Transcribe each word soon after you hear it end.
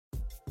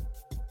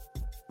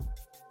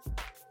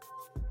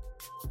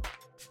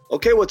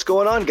Okay, what's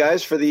going on,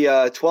 guys? For the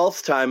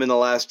 12th time in the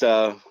last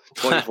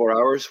 24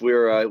 hours,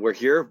 we're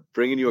here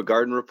bringing you a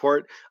garden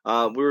report.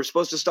 We were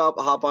supposed to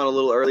hop on a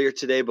little earlier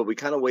today, but we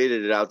kind of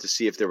waited it out to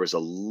see if there was a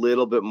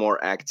little bit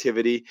more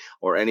activity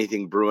or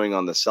anything brewing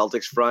on the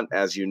Celtics front.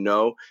 As you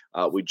know,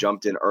 we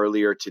jumped in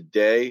earlier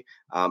today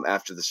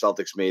after the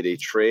Celtics made a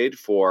trade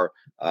for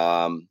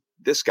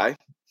this guy,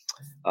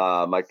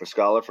 Mike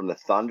Muscala from the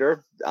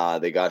Thunder.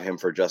 They got him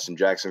for Justin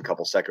Jackson, a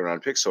couple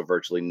second-round picks, so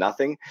virtually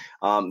nothing.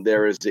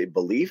 There is a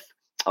belief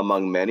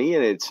among many,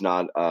 and it's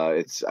not.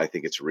 I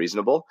think it's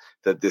reasonable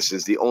that this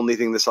is the only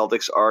thing the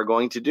Celtics are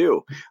going to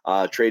do.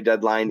 Trade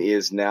deadline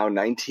is now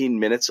 19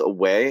 minutes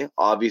away.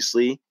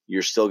 Obviously,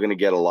 you're still going to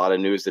get a lot of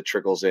news that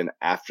trickles in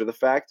after the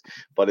fact,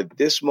 but at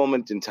this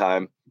moment in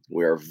time,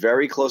 we are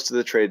very close to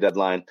the trade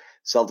deadline.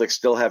 Celtics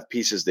still have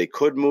pieces they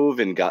could move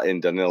in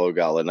Danilo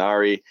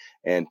Gallinari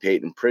and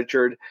Peyton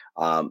Pritchard.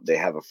 They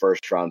have a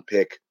first-round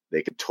pick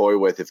they could toy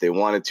with if they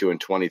wanted to in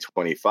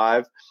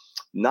 2025.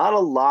 Not a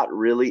lot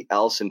really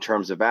else in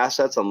terms of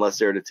assets unless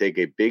they're to take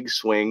a big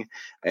swing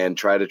and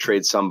try to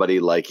trade somebody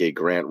like a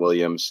Grant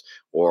Williams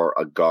or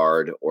a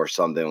guard or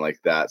something like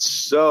that.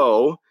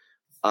 So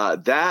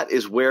that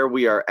is where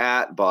we are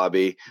at,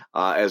 Bobby,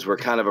 as we're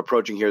kind of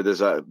approaching here.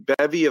 There's a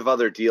bevy of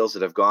other deals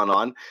that have gone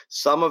on.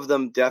 Some of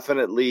them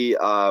definitely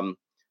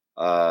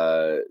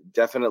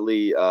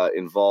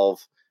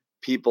involve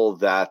people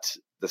that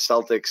the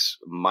Celtics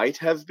might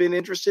have been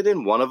interested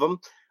in. One of them,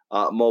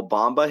 Mo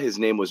Bamba, his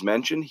name was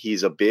mentioned.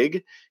 He's a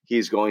big.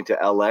 He's going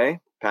to L.A.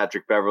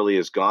 Patrick Beverley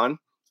is gone.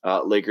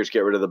 Lakers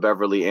get rid of the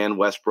Beverley and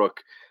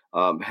Westbrook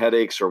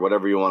headaches or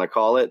whatever you want to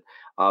call it.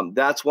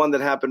 That's one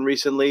that happened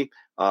recently.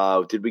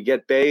 Did we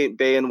get Bay?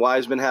 Bay and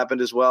Wiseman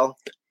happened as well?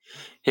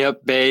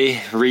 Yep,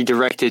 Bay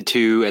redirected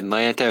to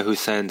Atlanta, who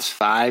sends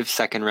 5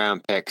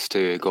 second-round picks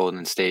to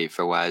Golden State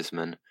for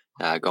Wiseman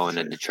going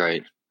to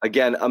Detroit.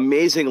 Again,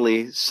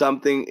 amazingly,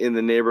 something in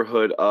the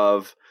neighborhood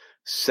of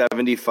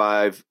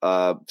 75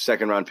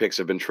 second-round picks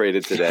have been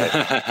traded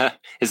today.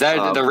 Is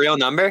that the real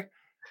number?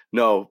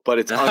 No, but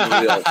it's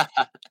unreal.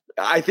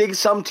 I think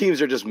some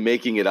teams are just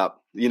making it up.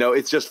 You know,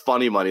 it's just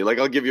funny money. Like,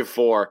 I'll give you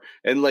 4,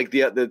 and like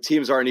the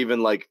teams aren't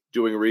even like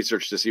doing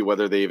research to see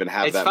whether they even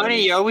have it's that. It's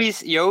funny.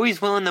 Many. You're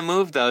always willing to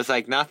move those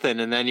like nothing,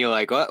 and then you're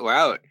like, "What? We're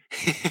out."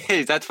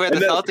 That's where the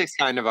Celtics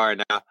kind of are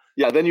now.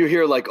 Yeah, then you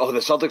hear like, "Oh, the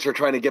Celtics are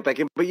trying to get back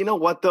in," but you know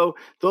what though?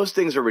 Those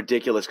things are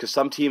ridiculous because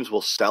some teams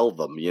will sell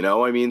them. You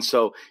know, I mean,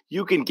 so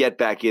you can get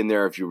back in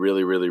there if you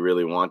really, really,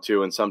 really want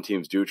to, and some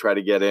teams do try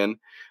to get in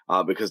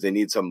because they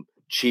need some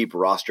cheap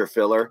roster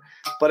filler.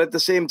 But at the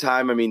same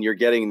time, I mean, you're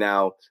getting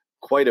now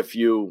quite a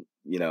few.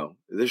 You know,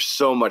 there's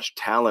so much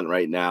talent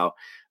right now.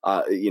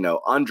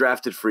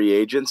 Undrafted free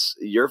agents,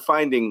 you're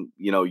finding,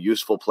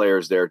 useful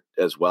players there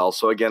as well.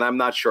 So again, I'm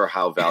not sure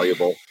how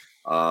valuable,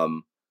 how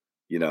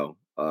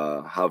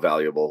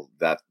valuable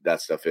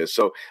that stuff is.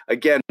 So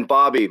again,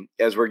 Bobby,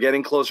 as we're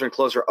getting closer and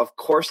closer, of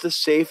course, the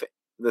safe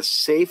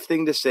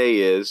thing to say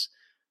is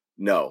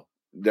no,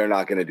 they're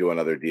not going to do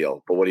another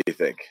deal. But what do you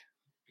think?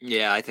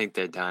 Yeah, I think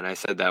they're done. I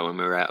said that when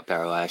we were at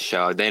our last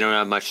show. They don't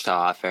have much to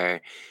offer.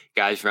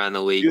 Guys around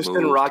the league.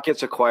 Houston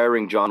Rockets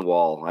acquiring John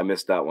Wall. I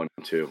missed that one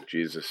too.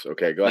 Jesus.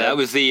 Okay, go ahead. That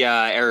was the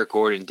Eric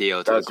Gordon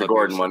deal. That's the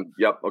Gordon one.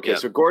 Yep. Okay, yep.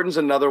 So Gordon's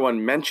another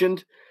one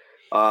mentioned.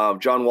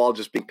 John Wall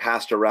just being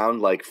passed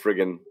around like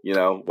friggin',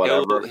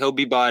 whatever. He'll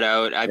be bought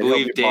out. I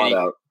believe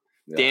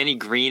Danny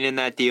Green in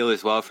that deal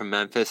as well from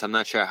Memphis. I'm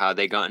not sure how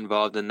they got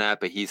involved in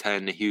that, but he's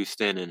heading to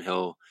Houston, and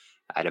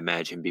I'd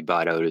imagine, be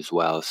bought out as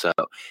well. So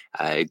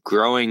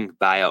growing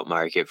buyout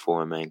market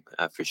forming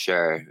for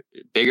sure.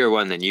 Bigger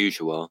one than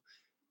usual.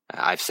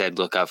 I've said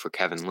look out for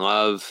Kevin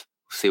Love.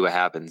 See what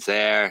happens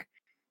there.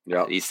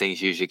 Yeah, these things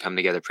usually come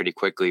together pretty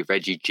quickly.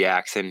 Reggie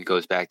Jackson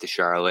goes back to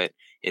Charlotte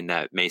in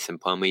that Mason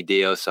Plumlee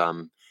deal, so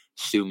I'm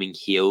assuming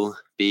he'll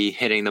be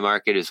hitting the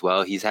market as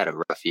well. He's had a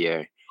rough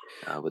year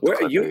with the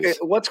Clippers.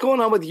 What's going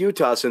on with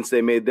Utah since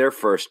they made their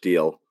first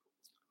deal?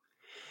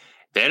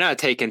 They're not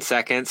taking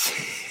seconds.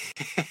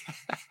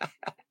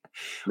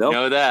 Nope.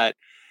 Know that.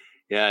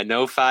 Yeah,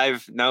 no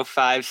five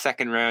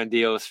second round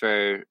deals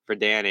for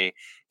Danny.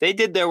 They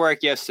did their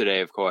work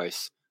yesterday, of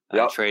course.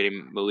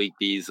 Trading Malik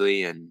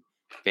Beasley and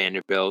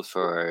Vanderbilt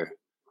for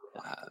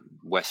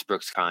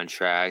Westbrook's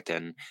contract,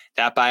 and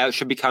that buyout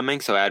should be coming.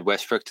 So add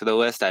Westbrook to the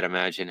list. I'd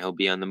imagine he'll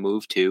be on the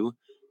move too.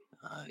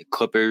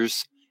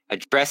 Clippers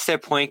address their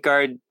point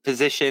guard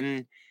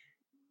position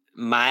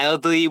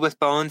mildly with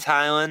Bones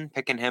Highland,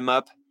 picking him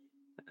up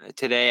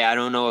today. I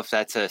don't know if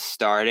that's a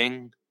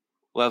starting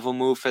level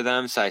move for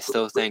them. So I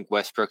still think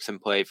Westbrook's in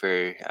play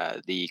for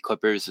the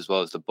Clippers as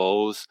well as the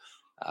Bulls,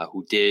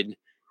 who did,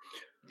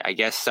 I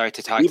guess, start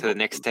to talk to the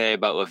Knicks today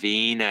about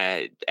Levine.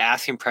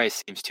 Asking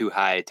price seems too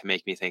high to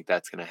make me think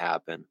that's going to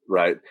happen.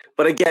 Right.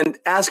 But again,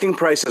 asking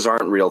prices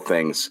aren't real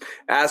things.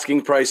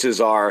 Asking prices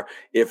are,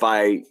 if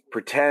I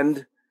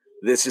pretend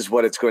this is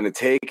what it's going to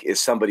take, is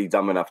somebody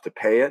dumb enough to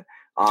pay it?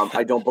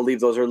 I don't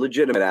believe those are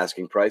legitimate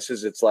asking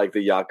prices. It's like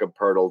the Jakob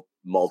Poeltl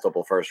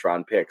multiple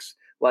first-round picks.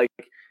 Like,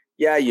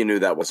 yeah, you knew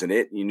that wasn't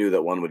it. You knew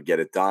that one would get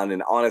it done.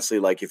 And honestly,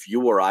 like if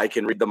you or I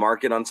can read the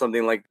market on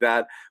something like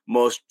that,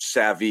 most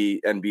savvy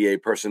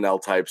NBA personnel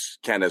types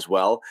can as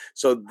well.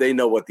 So they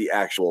know what the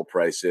actual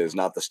price is,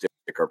 not the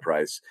sticker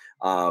price.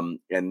 And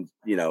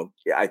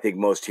I think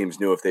most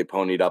teams knew if they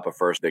ponied up a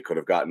first, they could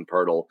have gotten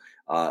Pirtle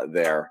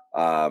there.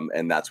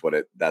 And that's what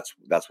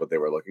they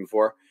were looking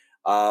for.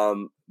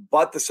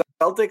 But the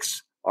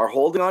Celtics are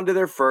holding on to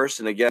their first.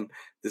 And again,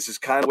 this is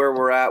kind of where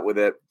we're at with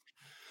it.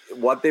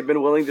 What they've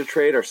been willing to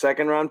trade are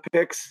second-round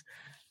picks,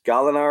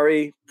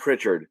 Gallinari,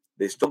 Pritchard.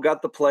 They still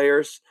got the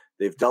players.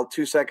 They've dealt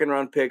 2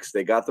 second-round picks.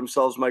 They got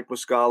themselves Mike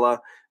Muscala.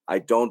 I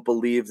don't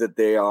believe that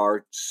they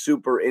are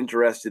super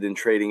interested in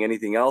trading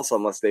anything else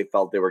unless they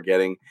felt they were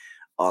getting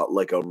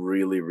like a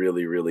really,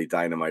 really, really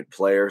dynamite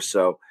player.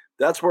 So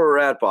that's where we're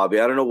at, Bobby.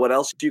 I don't know what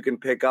else you can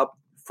pick up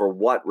for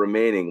what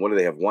remaining. What do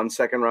they have? 1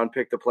 second-round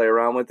pick to play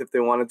around with if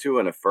they wanted to,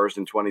 and a first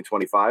in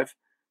 2025.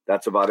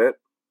 That's about it.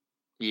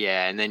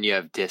 Yeah, and then you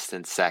have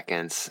distant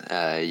seconds,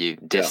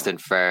 distant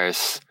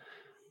first.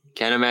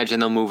 Can't imagine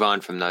they'll move on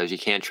from those. You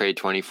can't trade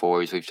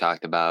 24s, we've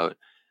talked about.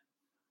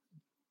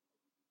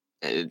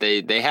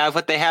 They have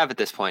what they have at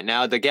this point.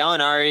 Now, the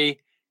Gallinari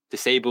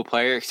disabled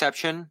player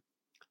exception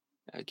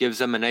gives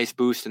them a nice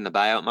boost in the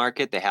buyout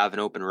market. They have an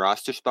open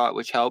roster spot,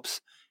 which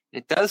helps.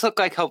 It does look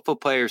like helpful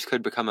players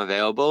could become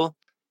available.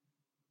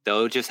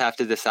 They'll just have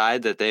to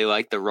decide that they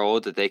like the role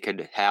that they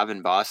could have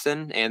in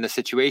Boston and the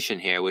situation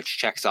here, which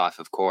checks off,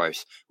 of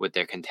course, with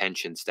their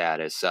contention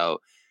status. So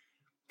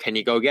can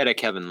you go get a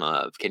Kevin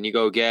Love? Can you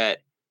go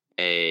get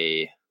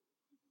a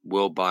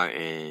Will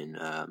Barton,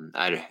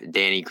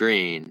 Danny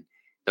Green?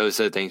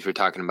 Those are the things we're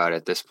talking about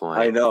at this point.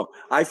 I know.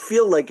 I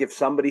feel like if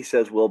somebody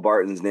says Will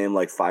Barton's name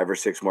like 5 or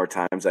 6 more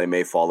times, I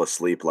may fall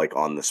asleep like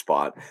on the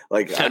spot.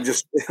 Like I'm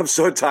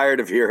so tired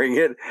of hearing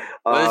it.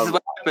 Well, this is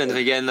what happens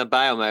again in the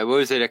buyout market. What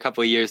was it a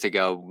couple of years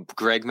ago?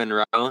 Greg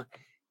Monroe,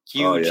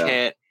 huge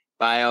hit,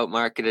 buyout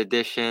market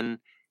edition.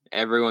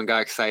 Everyone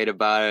got excited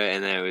about it,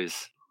 and then it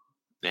was,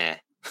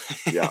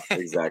 Yeah,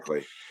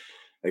 exactly.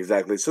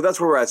 Exactly. So that's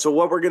where we're at. So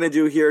what we're going to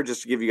do here,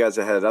 just to give you guys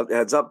a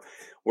heads up,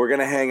 we're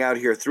going to hang out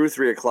here through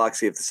 3 o'clock,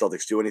 see if the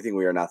Celtics do anything.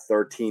 We are now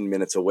 13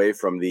 minutes away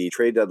from the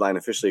trade deadline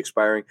officially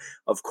expiring.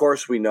 Of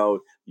course, we know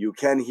you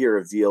can hear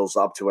of deals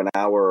up to an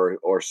hour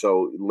or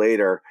so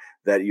later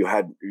that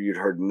you'd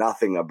heard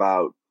nothing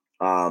about.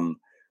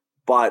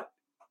 But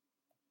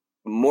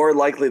more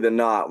likely than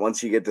not,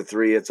 once you get to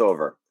 3, it's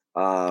over.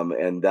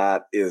 And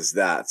that is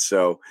that.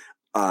 So,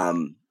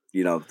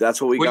 that's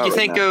what we got.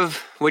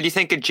 What do you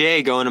think of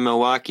Jay going to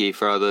Milwaukee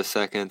for all those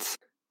seconds?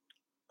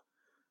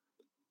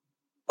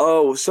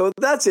 Oh, so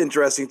that's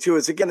interesting too.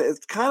 It's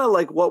kind of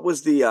like what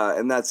was the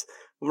and that's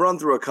we'll run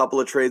through a couple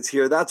of trades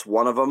here. That's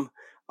one of them.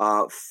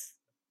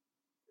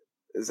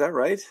 Is that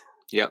right?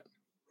 Yep.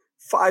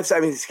 5. I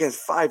mean, it's against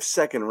 5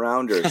 second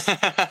rounders.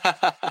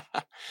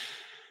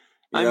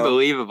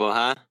 Unbelievable,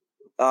 huh?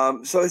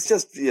 So it's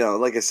just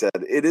like I said,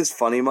 it is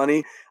funny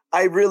money.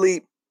 I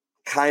really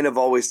kind of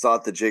always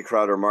thought the Jay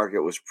Crowder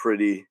market was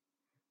pretty,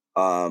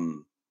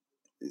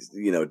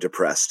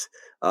 depressed.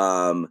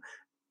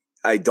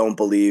 I don't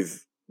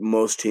believe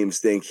most teams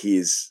think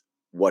he's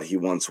what he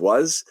once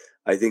was.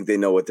 I think they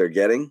know what they're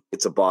getting.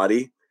 It's a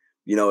body.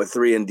 A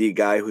 3-and-D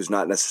guy who's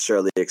not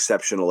necessarily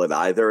exceptional at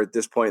either at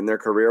this point in their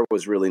career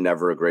was really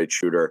never a great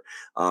shooter.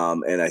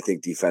 And I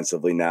think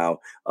defensively now,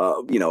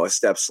 a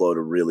step slow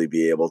to really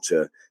be able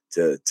to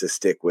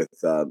stick with,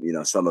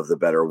 some of the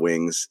better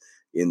wings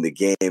in the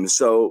game.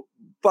 So,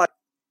 but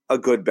a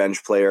good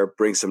bench player,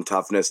 brings some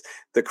toughness.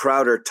 The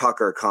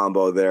Crowder-Tucker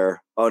combo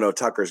there. Oh, no,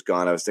 Tucker's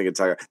gone. I was thinking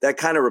Tucker. That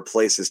kind of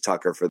replaces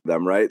Tucker for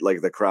them, right?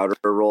 Like the Crowder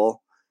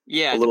role.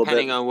 Yeah,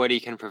 depending on what he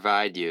can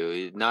provide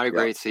you. Not a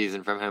great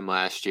season from him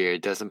last year.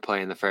 Doesn't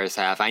play in the first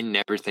half. I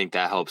never think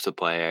that helps a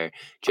player.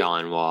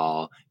 John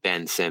Wall,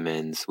 Ben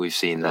Simmons, we've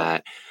seen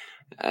that.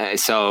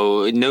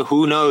 So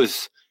who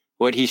knows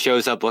what he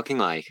shows up looking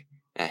like?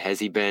 Has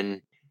he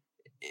been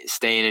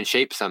staying in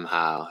shape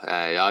somehow?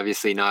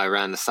 Obviously not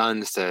around the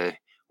Suns to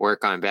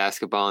work on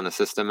basketball and the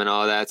system and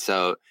all that.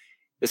 So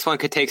this one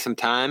could take some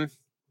time.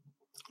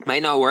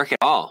 Might not work at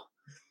all.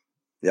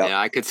 Yeah,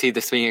 I could see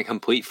this being a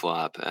complete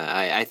flop.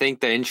 I think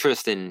the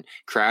interest in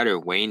Crowder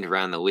waned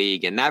around the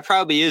league, and that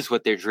probably is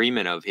what they're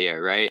dreaming of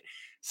here, right?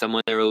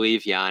 Someone to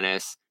relieve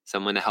Giannis,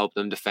 someone to help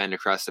them defend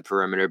across the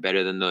perimeter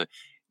better than the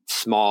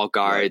small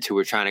guards who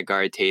were trying to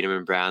guard Tatum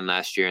and Brown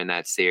last year in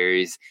that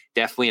series.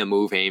 Definitely a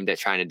move aimed at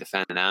trying to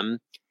defend them.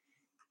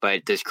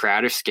 But does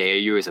Crowder scare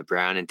you as a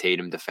Brown and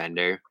Tatum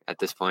defender at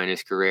this point in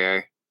his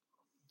career?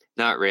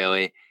 Not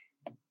really.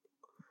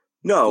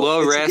 No.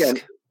 Low risk.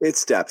 Again,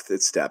 it's depth.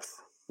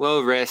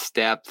 Low risk,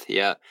 depth,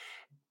 yeah.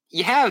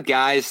 You have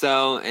guys,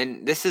 though,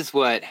 and this is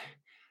what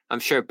I'm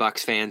sure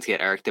Bucks fans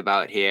get irked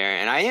about here,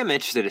 and I am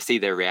interested to see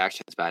their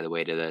reactions, by the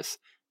way, to this.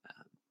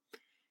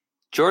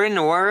 Jordan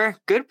Nwora,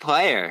 good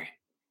player.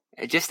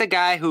 Just a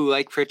guy who,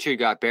 like Pritchard,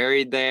 got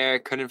buried there,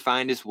 couldn't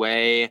find his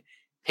way.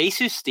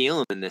 Pacers steal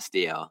him in this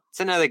deal. It's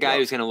another guy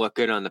who's going to look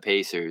good on the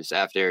Pacers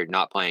after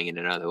not playing in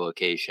another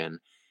location.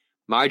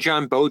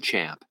 Marjon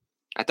Beauchamp,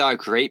 I thought a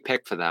great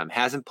pick for them.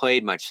 Hasn't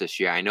played much this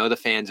year. I know the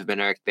fans have been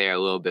irked there a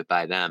little bit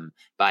by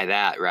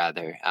that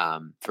rather.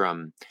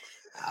 From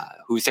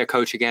who's their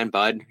coach again?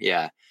 Bud?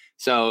 Yeah.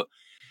 So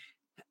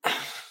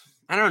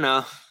I don't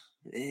know.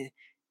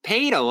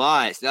 Paid a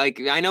lot.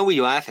 Like, I know we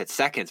laugh at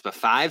seconds, but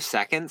 5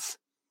 seconds?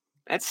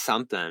 That's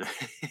something.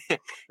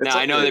 Now,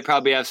 I know they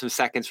probably have some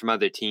seconds from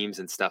other teams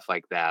and stuff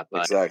like that,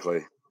 but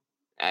exactly.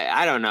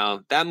 I don't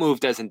know. That move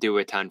doesn't do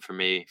a ton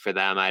for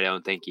them, I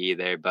don't think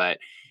either, but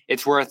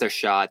it's worth a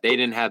shot. They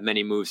didn't have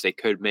many moves they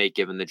could make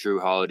given the Drew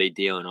Holiday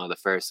deal and all the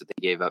firsts that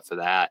they gave up for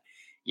that.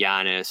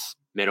 Giannis,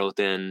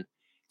 Middleton.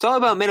 It's all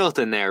about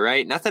Middleton there,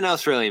 right? Nothing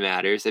else really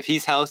matters. If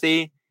he's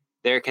healthy,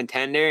 they're a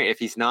contender. If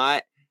he's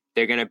not,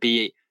 you're going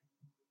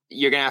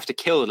to have to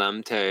kill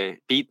them to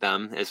beat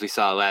them, as we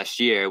saw last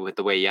year with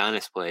the way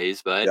Giannis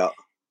plays, but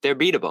they're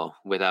beatable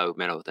without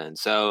Middleton.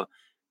 So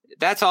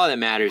that's all that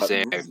matters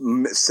there.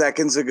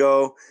 Seconds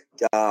ago,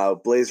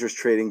 Blazers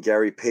trading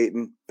Gary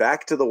Payton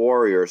back to the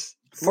Warriors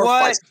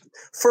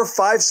for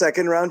 5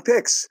 second-round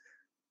picks.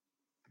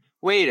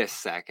 Wait a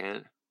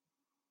second.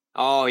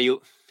 Oh,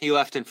 he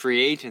left in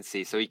free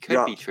agency, so he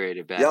could be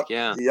traded back.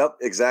 Yep,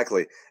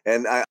 exactly.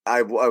 And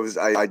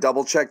I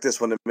double checked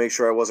this one to make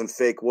sure I wasn't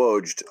fake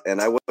Wojed,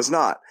 and I was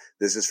not.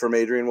 This is from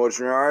Adrian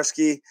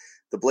Wojnarowski.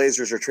 The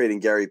Blazers are trading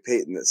Gary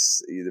Payton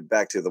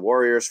back to the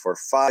Warriors for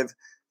 5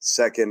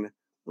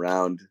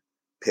 second-round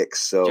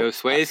picks. So Joe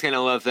Sway's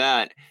gonna love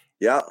that.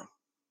 Yeah.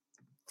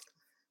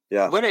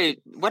 What a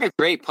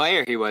great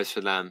player he was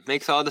for them.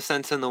 Makes all the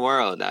sense in the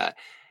world.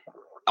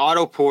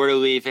 Otto Porter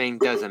leaving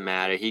doesn't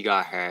matter. He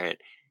got hurt.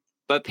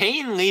 But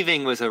Payton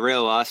leaving was a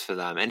real loss for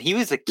them, and he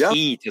was the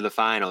key to the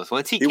finals.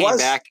 Once he came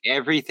back,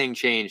 everything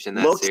changed in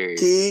that series.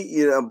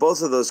 Key,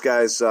 both of those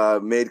guys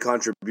made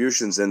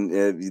contributions,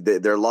 and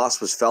their loss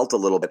was felt a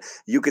little bit.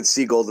 You could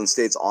see Golden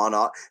State's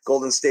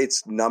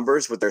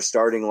numbers with their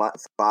starting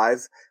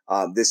 5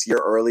 this year,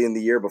 early in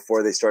the year,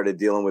 before they started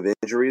dealing with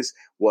injuries,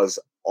 was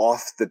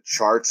off the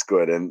charts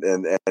good, and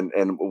the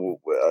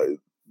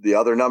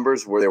other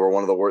numbers where they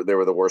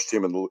were the worst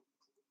team in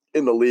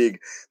the league.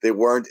 They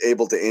weren't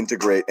able to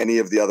integrate any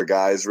of the other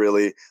guys,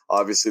 really.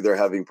 Obviously, they're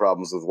having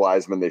problems with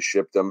Wiseman. They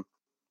shipped him.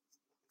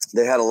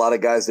 They had a lot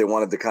of guys they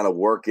wanted to kind of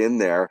work in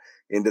there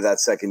into that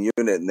second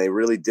unit, and they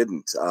really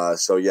didn't.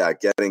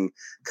 Getting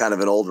kind of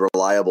an old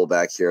reliable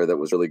back here that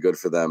was really good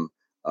for them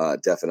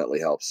definitely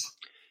helps.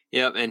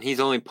 Yep, and he's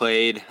only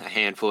played a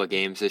handful of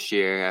games this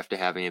year after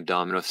having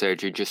abdominal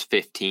surgery, just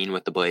 15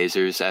 with the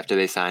Blazers after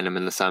they signed him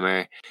in the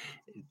summer.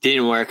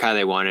 Didn't work how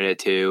they wanted it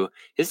to.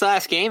 His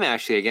last game,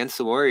 actually, against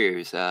the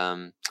Warriors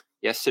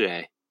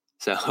yesterday.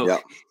 So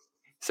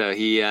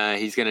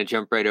he's going to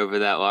jump right over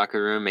that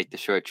locker room, make the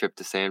short trip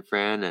to San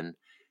Fran, and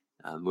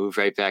move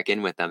right back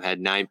in with them.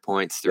 Had 9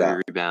 points,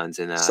 3 rebounds,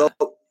 and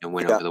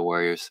win over the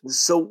Warriors.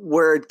 So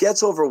where it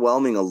gets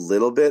overwhelming a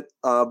little bit,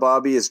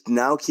 Bobby, is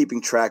now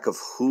keeping track of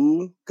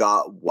who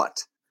got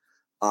what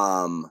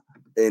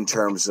in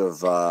terms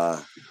of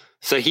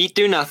So Heat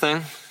do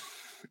nothing.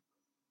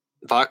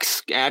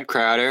 Bucks add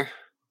Crowder.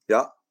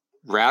 Yeah.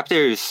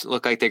 Raptors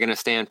look like they're going to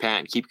stand pat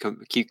and keep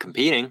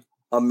competing.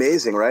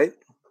 Amazing, right?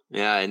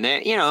 Yeah, and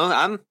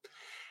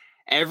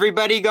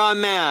everybody got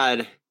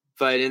mad,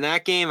 but in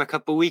that game a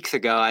couple weeks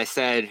ago, I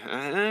said,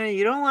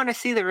 you don't want to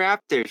see the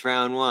Raptors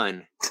round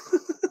 1.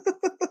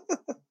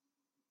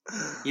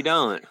 You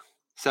don't.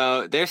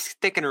 So they're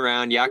sticking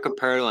around. Jakob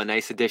Poeltl, a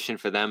nice addition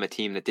for them, a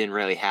team that didn't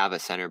really have a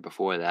center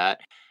before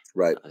that.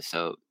 Right.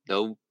 So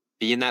they'll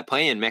be in that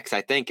play-in mix,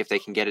 I think, if they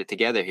can get it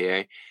together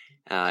here.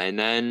 And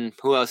then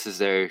who else is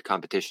their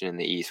competition in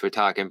the East? We're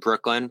talking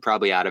Brooklyn,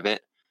 probably out of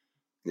it.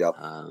 Yep.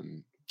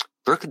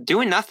 Brooklyn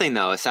doing nothing,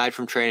 though, aside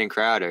from trading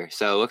Crowder.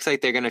 So it looks like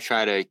they're going to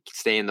try to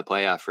stay in the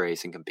playoff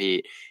race and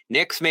compete.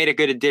 Knicks made a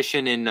good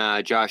addition in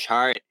Josh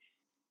Hart.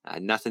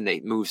 Nothing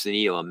that moves the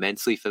needle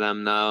immensely for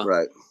them, though.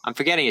 Right. I'm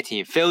forgetting a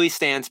team. Philly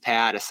stands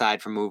pat,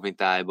 aside from moving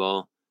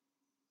Thibault.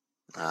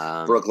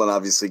 Brooklyn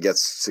obviously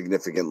gets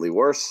significantly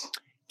worse.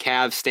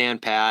 Cavs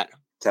stand pat.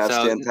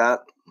 Stand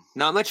pat.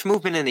 Not much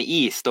movement in the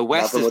East. The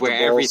West is where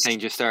everything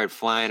just started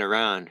flying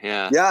around.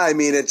 Yeah. Yeah, I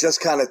mean, it just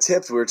kind of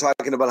tipped. We were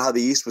talking about how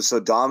the East was so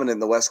dominant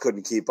and the West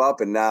couldn't keep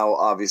up, and now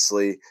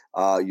obviously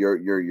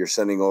you're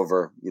sending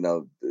over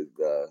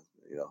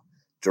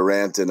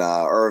Durant and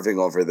Irving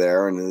over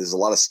there, and there's a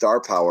lot of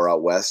star power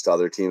out West.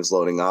 Other teams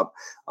loading up.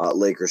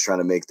 Lakers trying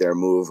to make their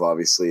move,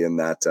 obviously, in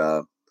that.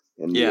 So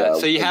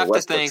you have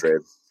to think.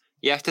 Trade.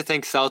 You have to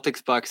think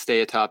Celtics, Bucks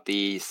stay atop the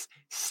East.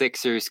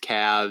 Sixers,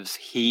 Cavs,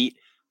 Heat,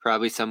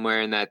 probably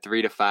somewhere in that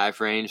 3 to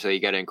 5 range. So you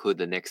got to include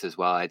the Knicks as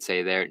well, I'd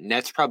say there.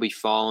 Nets probably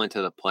fall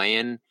into the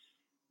play-in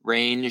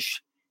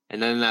range.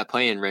 And then in that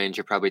play-in range,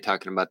 you're probably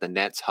talking about the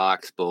Nets,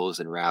 Hawks, Bulls,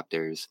 and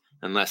Raptors,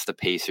 unless the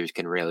Pacers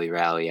can really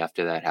rally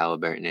after that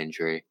Halliburton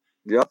injury.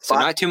 Yep. So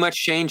not too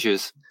much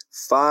changes.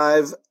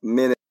 5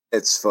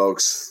 minutes,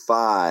 folks.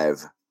 5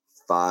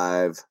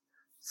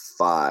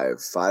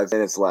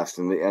 minutes left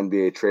in the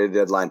NBA trade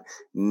deadline.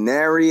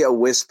 Nary a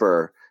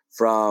whisper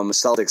from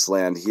Celtics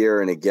land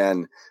here. And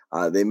again,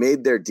 they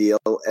made their deal.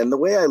 And the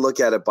way I look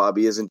at it,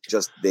 Bobby, isn't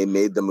just they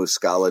made the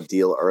Muscala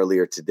deal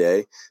earlier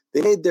today.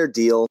 They made their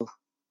deal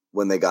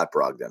when they got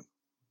Brogdon.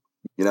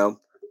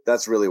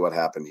 That's really what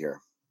happened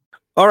here.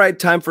 All right,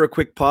 time for a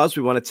quick pause.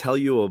 We want to tell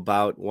you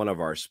about one of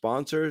our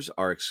sponsors,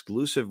 our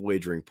exclusive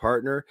wagering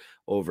partner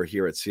over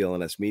here at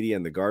CLNS Media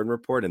and the Garden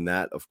Report, and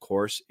that, of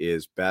course,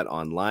 is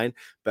BetOnline.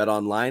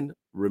 BetOnline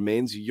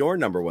remains your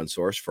number one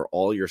source for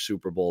all your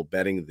Super Bowl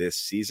betting this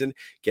season.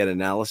 Get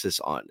analysis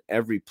on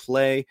every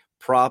play,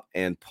 prop,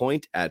 and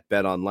point at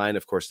BetOnline.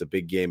 Of course, the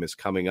big game is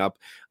coming up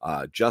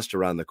just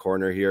around the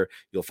corner here.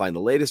 You'll find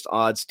the latest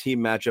odds, team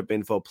matchup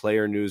info,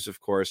 player news,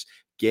 of course,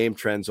 game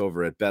trends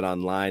over at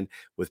BetOnline,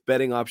 with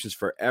betting options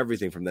for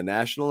everything from the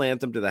national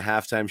anthem to the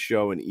halftime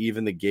show and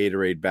even the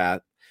Gatorade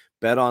bath.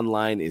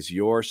 BetOnline is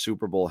your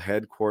Super Bowl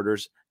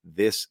headquarters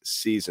this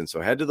season. So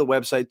head to the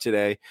website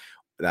today.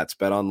 That's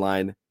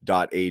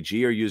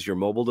betonline.ag, or use your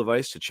mobile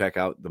device to check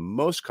out the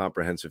most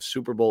comprehensive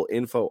Super Bowl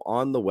info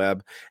on the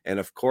web. And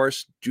of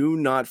course, do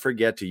not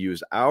forget to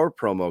use our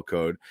promo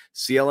code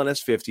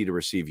CLNS50 to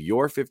receive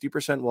your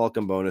 50%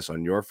 welcome bonus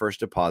on your first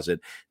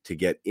deposit to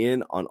get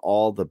in on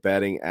all the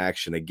betting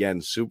action. Again,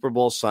 Super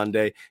Bowl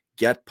Sunday,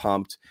 get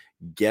pumped.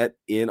 Get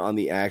in on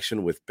the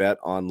action with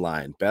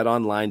BetOnline.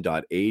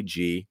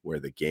 BetOnline.ag, where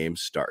the game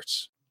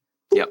starts.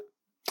 Yep.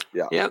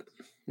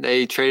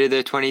 They traded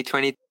their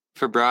 2020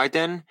 for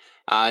Brogdon.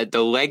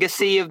 The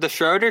legacy of the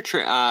Schroeder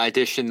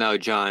addition, though,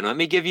 John, let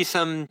me give you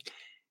some.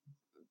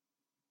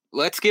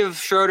 Let's give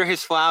Schroeder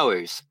his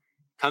flowers.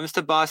 Comes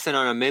to Boston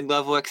on a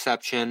mid-level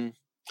exception.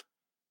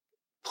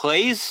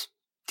 Plays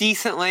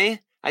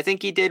decently. I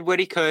think he did what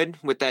he could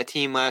with that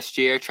team last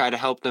year, try to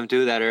help them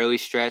do that early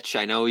stretch.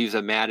 I know he was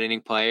a maddening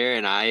player,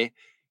 and I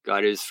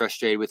got as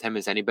frustrated with him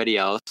as anybody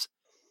else.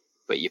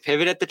 But you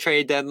pivot at the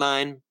trade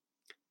deadline,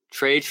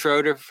 trade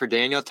Schroeder for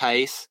Daniel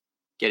Tice,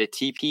 get a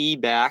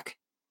TPE back.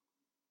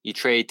 You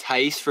trade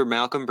Tice for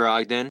Malcolm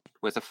Brogdon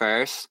with a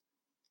first.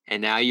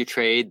 And now you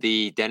trade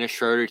the Dennis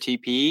Schroeder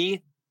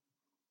TPE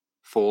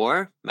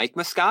for Mike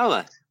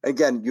Muscala.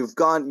 Again,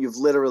 you've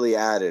literally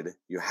added,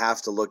 you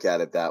have to look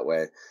at it that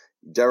way.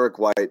 Derek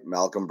White,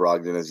 Malcolm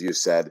Brogdon, as you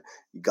said,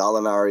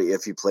 Gallinari,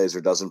 if he plays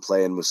or doesn't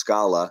play, in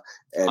Muscala.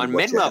 And on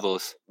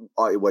mid-levels.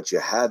 What you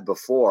had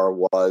before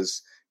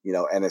was,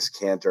 Enes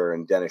Kanter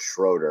and Dennis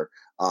Schroeder,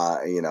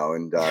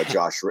 and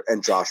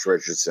Josh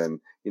Richardson,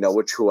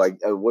 which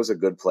was a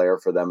good player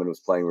for them and was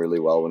playing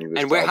really well when he was.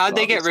 And how'd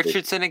they get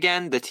Richardson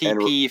again? The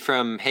TP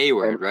from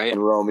Hayward, right?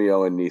 And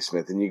Romeo and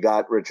Neesmith, and you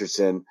got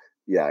Richardson,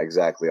 yeah,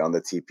 exactly, on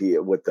the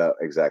TP with the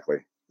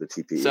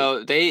TP.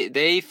 So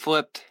they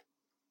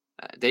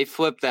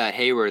flipped that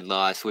Hayward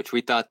loss, which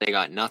we thought they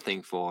got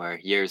nothing for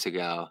years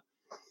ago.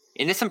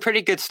 And there's some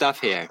pretty good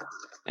stuff here.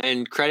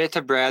 And credit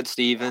to Brad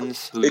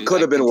Stevens. It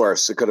could have been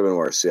worse.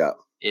 Yeah.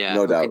 Yeah,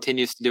 no doubt.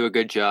 Continues to do a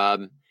good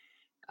job.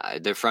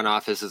 The front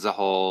office as a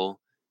whole.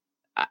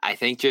 I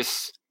think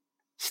just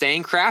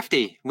staying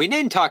crafty. We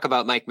didn't talk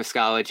about Mike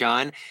Muscala,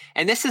 John.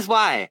 And this is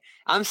why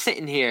I'm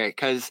sitting here,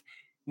 because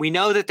we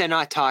know that they're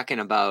not talking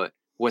about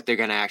what they're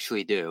going to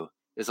actually do.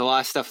 There's a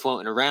lot of stuff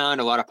floating around,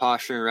 a lot of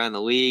posturing around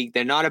the league.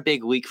 They're not a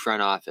big league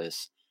front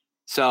office.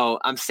 So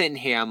I'm sitting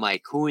here, I'm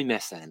like, who are we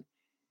missing?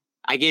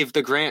 I gave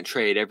the Grant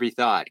trade every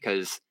thought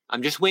because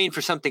I'm just waiting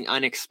for something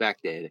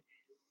unexpected.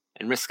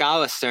 And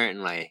Muscala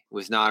certainly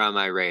was not on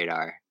my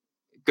radar.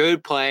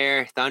 Good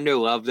player. Thunder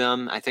loved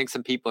him. I think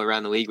some people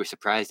around the league were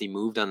surprised he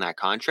moved on that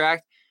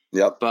contract.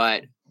 Yep.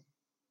 But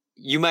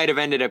you might have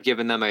ended up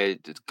giving them a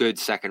good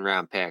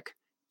second-round pick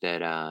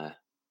that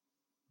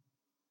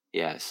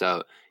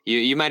so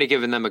you might have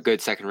given them a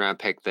good second-round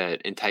pick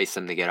that enticed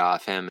them to get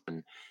off him.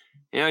 And,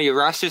 your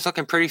roster's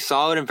looking pretty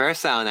solid and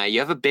versatile now. You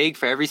have a big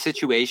for every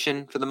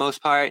situation for the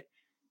most part.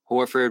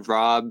 Horford,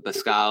 Rob,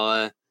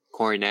 Muscala,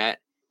 Cornette,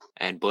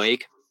 and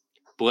Blake.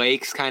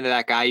 Blake's kind of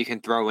that guy you can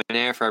throw in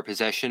there for a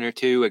possession or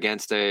two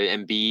against a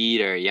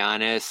Embiid or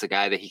Giannis, a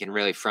guy that he can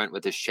really front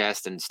with his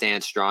chest and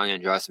stand strong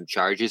and draw some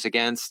charges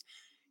against.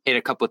 Hit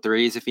a couple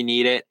threes if you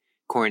need it.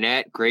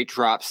 Cornette, great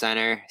drop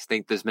center. I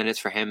think there's minutes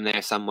for him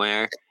there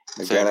somewhere.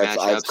 Again,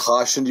 I've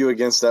cautioned you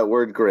against that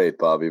word great,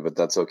 Bobby, but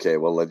that's okay.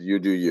 We'll let you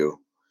do you.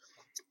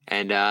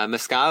 And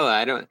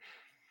Muscala,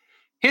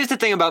 Here's the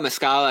thing about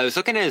Muscala. I was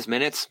looking at his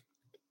minutes.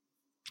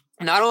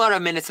 Not a lot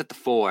of minutes at the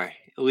 4,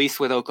 at least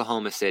with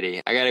Oklahoma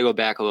City. I got to go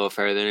back a little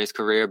further in his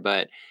career,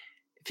 but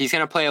if he's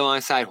going to play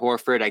alongside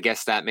Horford, I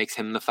guess that makes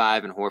him the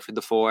 5 and Horford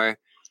the 4.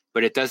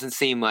 But it doesn't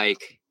seem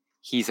like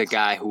he's a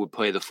guy who would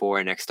play the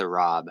 4 next to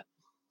Rob.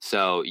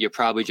 So you're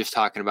probably just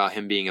talking about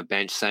him being a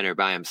bench center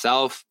by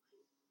himself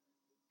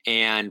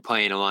and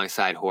playing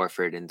alongside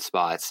Horford in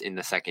spots in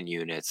the second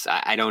units.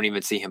 I don't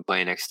even see him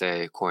playing next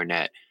to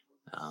Cornette,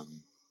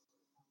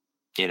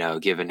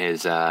 given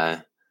his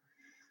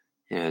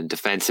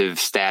defensive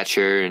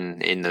stature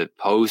and in the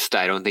post.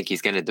 I don't think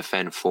he's going to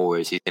defend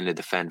 4s. He's going to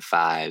defend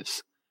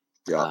 5s.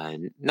 Yeah.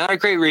 Not a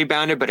great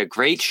rebounder, but a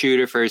great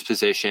shooter for his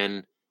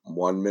position.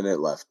 1 minute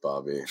left,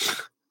 Bobby.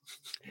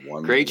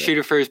 Great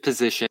shooter for his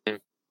position.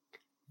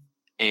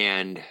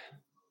 And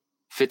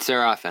fits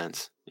their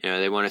offense.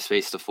 They want to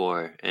space the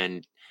floor,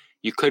 and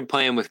you could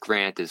play him with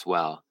Grant as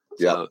well.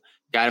 So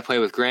got to play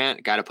with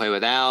Grant, got to play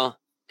with Al,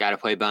 got to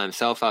play by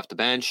himself off the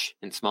bench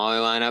in smaller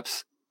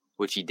lineups,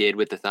 which he did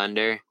with the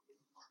Thunder.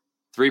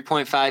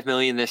 $3.5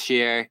 million this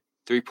year,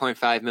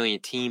 $3.5 million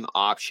team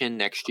option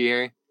next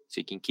year, so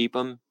you can keep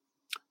him.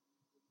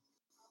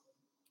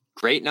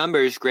 Great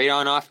numbers, great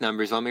on-off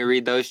numbers. Want me to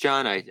read those,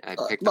 John? I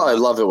picked them up. I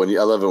love it when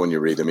you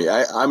read to me.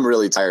 I'm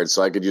really tired,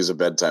 so I could use a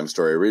bedtime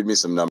story. Read me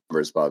some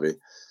numbers, Bobby.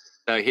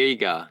 So here you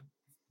go.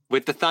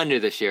 With the Thunder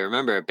this year,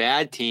 remember, a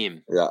bad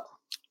team. Yeah.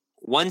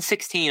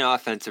 116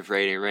 offensive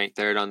rating, ranked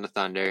third on the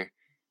Thunder.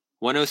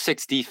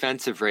 106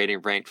 defensive rating,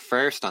 ranked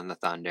first on the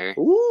Thunder.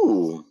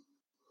 Ooh.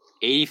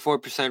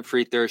 84%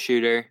 free throw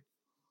shooter.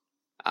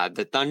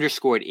 The Thunder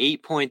scored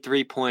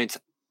 8.3 points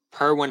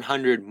per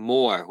 100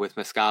 more with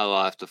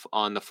Muscala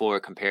on the floor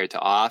compared to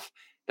off.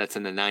 That's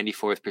in the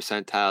 94th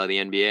percentile of the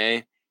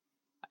NBA.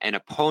 An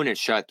opponent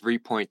shot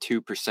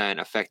 3.2%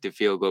 effective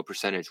field goal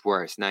percentage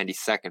worse,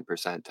 92nd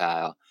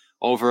percentile.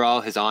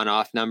 Overall, his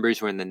on-off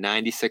numbers were in the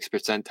 96th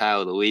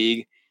percentile of the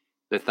league.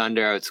 The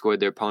Thunder outscored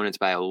their opponents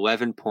by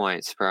 11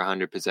 points per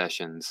 100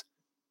 possessions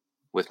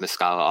with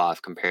Muscala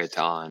off compared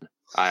to on.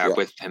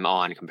 With him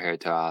on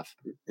compared to off.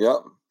 Yep.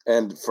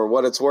 And for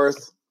what it's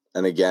worth,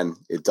 and again,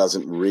 it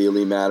doesn't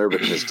really matter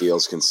because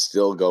deals can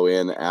still go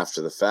in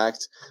after the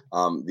fact.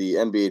 The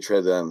NBA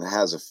trade then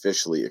has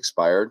officially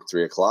expired,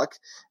 3:00,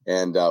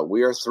 and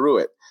we are through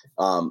it.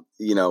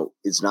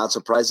 It's not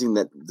surprising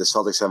that the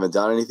Celtics haven't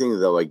done anything,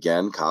 though,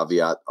 again,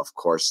 caveat, of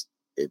course,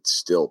 it's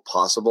still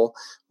possible.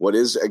 What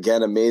is,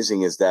 again,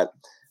 amazing is that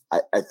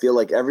I feel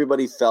like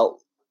everybody said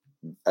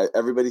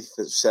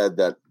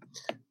that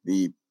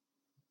the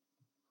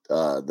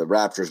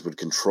Raptors would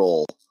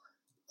control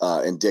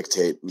and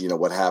dictate,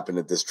 what happened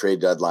at this trade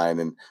deadline.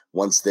 And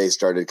once they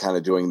started kind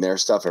of doing their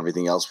stuff,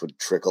 everything else would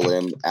trickle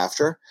in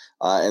after.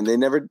 And they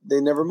never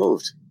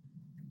moved.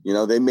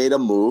 They made a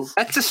move.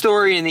 That's the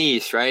story in the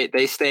East, right?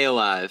 They stay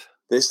alive.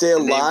 They stay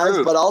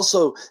alive, but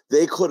also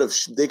they could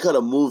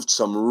have moved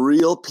some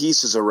real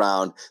pieces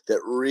around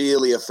that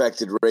really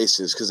affected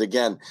races. Because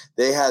again,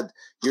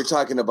 you're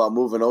talking about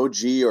moving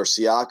OG or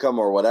Siakam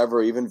or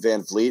whatever, even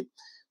Van Vliet,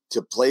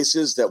 to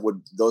places that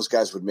those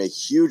guys would make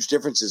huge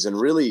differences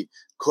and really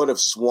could have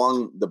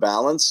swung the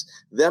balance.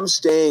 Them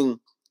staying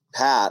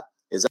pat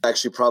is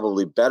actually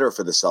probably better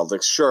for the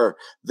Celtics. Sure,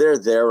 they're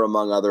there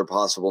among other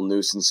possible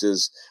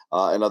nuisances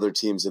and other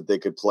teams that they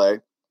could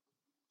play.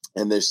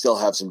 And they still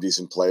have some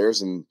decent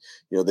players, and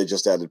they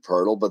just added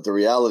Pirtle. But the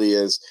reality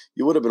is,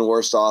 you would have been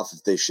worse off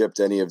if they shipped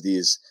any of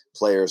these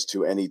players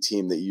to any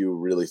team that you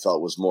really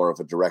felt was more of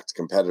a direct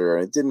competitor,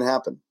 and it didn't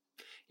happen.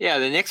 Yeah,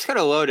 the Knicks could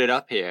have loaded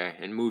up here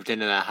and moved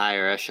into that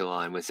higher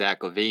echelon with Zach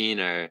LaVine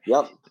or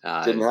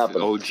didn't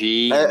happen.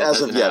 OG.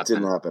 As of yet,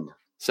 didn't happen.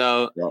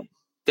 So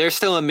they're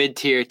still a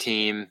mid-tier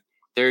team.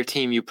 They're a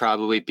team you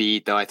probably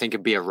beat, though I think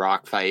it'd be a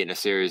rock fight in a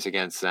series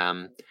against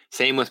them.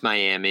 Same with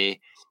Miami.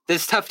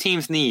 There's tough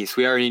teams in the East.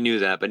 We already knew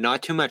that, but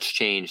not too much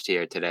changed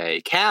here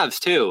today. Cavs,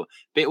 too.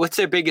 What's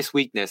their biggest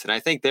weakness? And I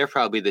think they're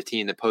probably the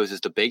team that poses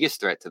the biggest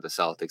threat to the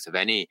Celtics of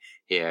any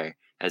here,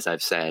 as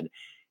I've said.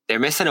 They're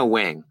missing a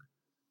wing.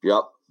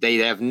 Yep. They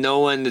have no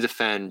one to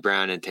defend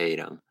Brown and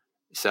Tatum.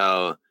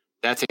 So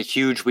that's a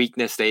huge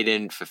weakness they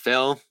didn't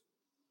fulfill.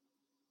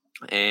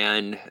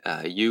 And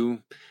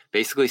you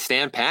basically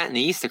stand pat in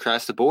the East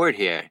across the board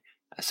here.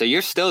 So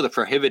you're still the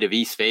prohibitive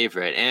East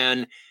favorite.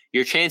 And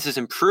your chances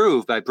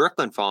improve by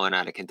Brooklyn falling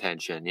out of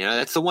contention.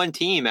 That's the one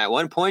team at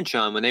one point,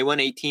 Sean, when they won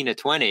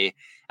 18-20,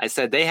 I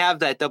said they have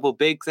that double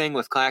big thing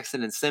with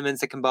Claxton and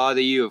Simmons that can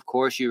bother you. Of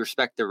course, you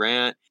respect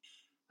Durant.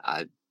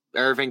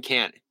 Irving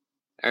can't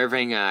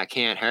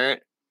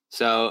hurt.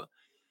 So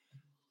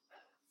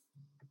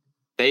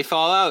they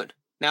fall out.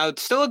 Now,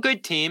 it's still a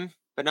good team,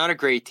 but not a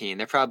great team.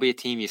 They're probably a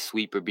team you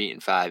sweep or beat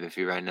in 5 if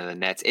you run into the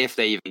Nets, if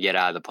they even get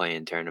out of the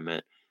play-in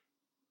tournament.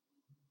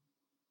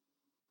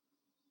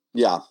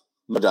 Yeah.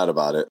 No doubt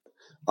about it.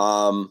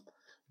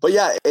 But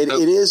yeah, it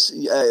is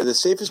the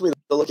safest way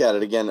to look at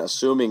it. Again,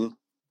 assuming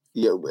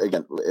the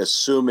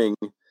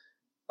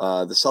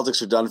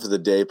Celtics are done for the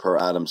day per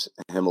Adams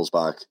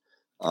Himmelsbach,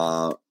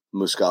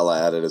 Muscala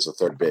added as a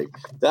third big.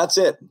 That's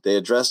it. They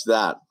addressed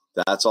that.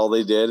 That's all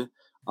they did.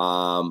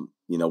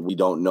 We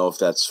don't know if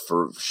that's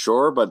for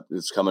sure, but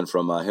it's coming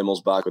from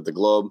Himmelsbach with the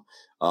Globe.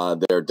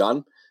 They're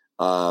done.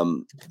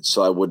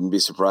 So I wouldn't be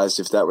surprised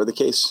if that were the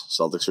case.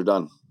 Celtics are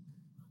done.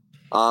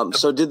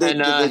 So did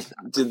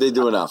they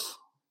do enough?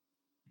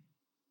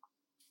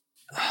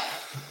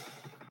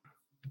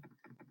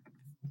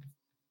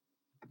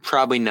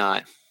 Probably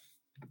not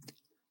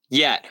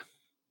yet,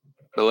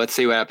 but let's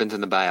see what happens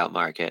in the buyout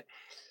market.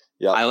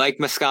 Yeah, I like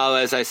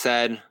Muscala, as I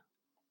said.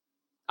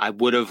 I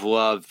would have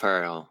loved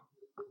Pearl.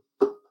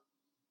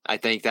 I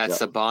think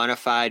that's a bona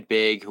fide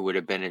big who would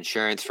have been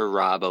insurance for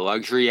Rob, a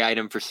luxury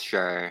item for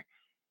sure.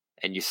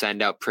 And you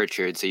send out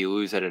Pritchard, so you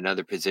lose at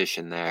another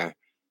position there.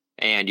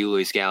 And you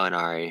lose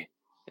Gallinari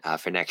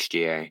for next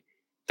year.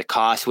 the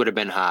cost would have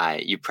been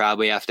high. You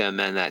probably have to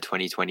amend that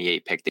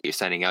 2028 pick that you're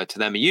sending out to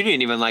them. And you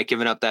didn't even like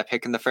giving up that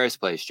pick in the first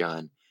place,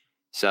 John.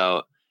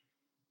 So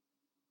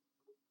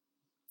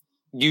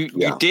you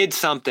did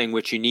something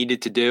which you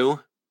needed to do.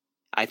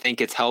 I think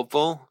it's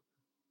helpful.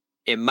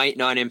 It might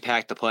not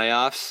impact the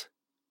playoffs.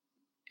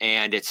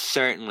 And it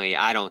certainly,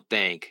 I don't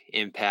think,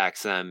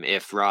 impacts them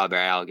if Rob or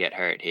Al get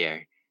hurt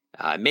here.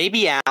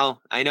 Maybe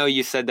Al. I know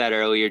you said that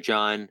earlier,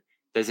 John.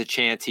 There's a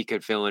chance he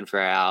could fill in for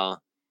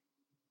Al.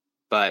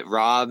 But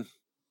Rob,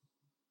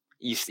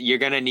 you're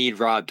going to need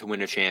Rob to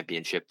win a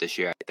championship this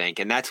year, I think.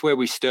 And that's where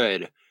we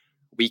stood a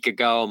week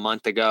ago, a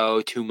month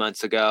ago, 2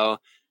 months ago.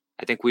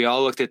 I think we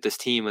all looked at this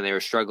team when they were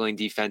struggling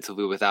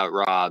defensively without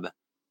Rob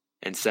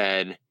and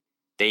said,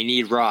 they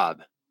need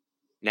Rob.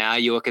 Now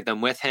you look at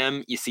them with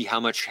him, you see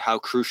how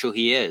crucial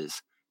he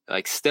is.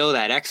 Like, still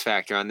that X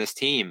factor on this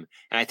team.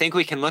 And I think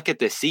we can look at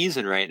this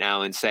season right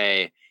now and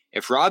say,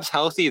 if Rob's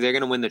healthy, they're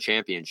going to win the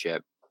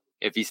championship.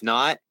 If he's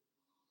not,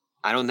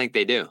 I don't think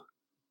they do.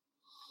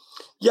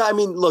 Yeah, I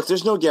mean, look,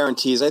 there's no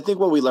guarantees. I think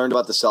what we learned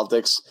about the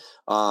Celtics,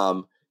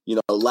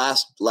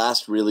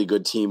 last really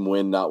good team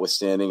win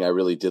notwithstanding, I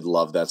really did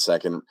love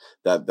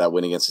that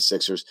win against the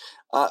Sixers.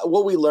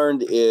 What we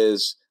learned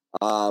is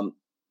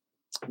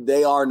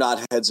they are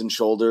not head and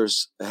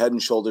shoulders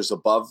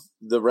above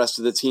the rest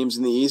of the teams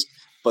in the East,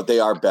 but they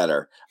are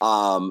better.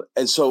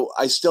 And so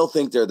I still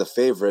think they're the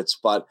favorites,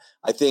 but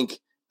I think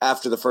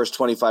after the first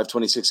 25,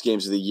 26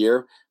 games of the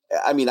year,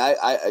 I mean,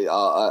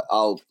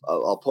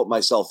 I'll put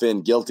myself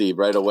in guilty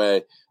right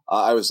away.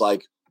 I was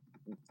like,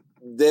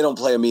 they don't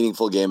play a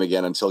meaningful game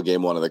again until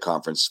game one of the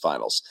conference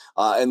finals.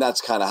 And that's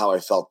kind of how I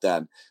felt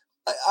then.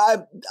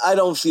 I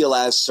don't feel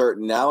as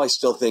certain now. I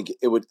still think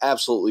it would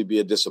absolutely be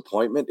a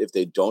disappointment if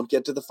they don't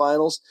get to the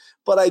finals,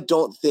 but I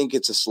don't think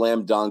it's a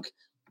slam dunk.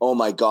 Oh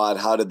my God,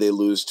 how did they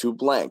lose to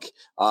blank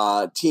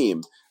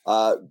team?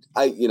 I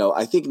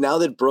think now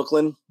that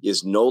Brooklyn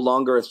is no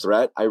longer a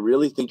threat, I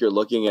really think you're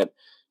looking at,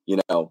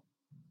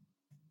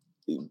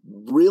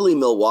 really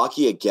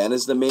Milwaukee again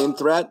is the main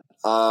threat.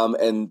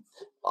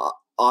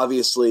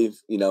 Obviously,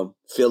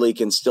 Philly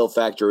can still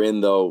factor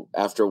in, though,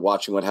 after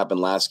watching what happened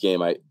last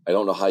game. I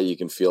don't know how you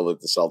can feel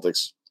that the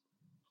Celtics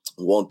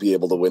won't be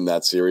able to win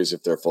that series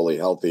if they're fully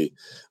healthy.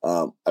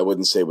 I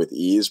wouldn't say with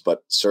ease,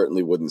 but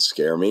certainly wouldn't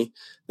scare me,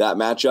 that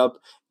matchup.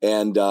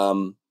 And,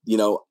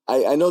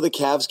 I know the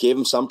Cavs gave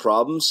them some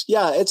problems.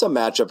 Yeah, it's a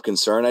matchup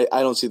concern.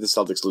 I don't see the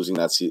Celtics losing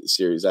that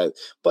series,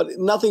 but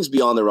nothing's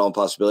beyond their own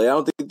possibility. I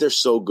don't think they're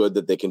so good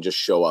that they can just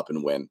show up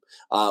and win,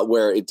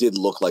 where it did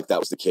look like that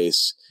was the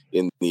case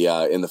in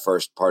the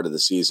first part of the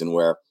season,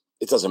 where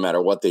it doesn't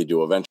matter what they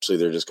do. Eventually,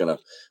 they're just going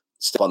to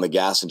step on the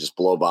gas and just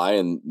blow by,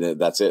 and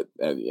that's it.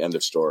 End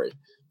of story.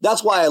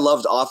 That's why I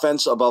loved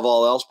offense above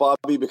all else,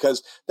 Bobby,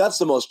 because that's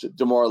the most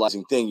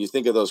demoralizing thing. You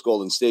think of those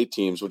Golden State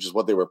teams, which is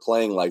what they were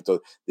playing like, the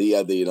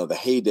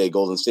heyday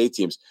Golden State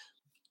teams.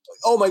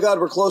 Oh my God,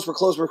 we're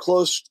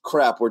close.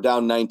 Crap, we're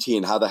down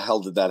 19. How the hell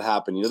did that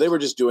happen? They were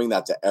just doing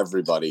that to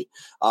everybody.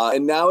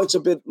 And now it's a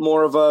bit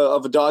more of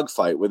a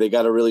dogfight where they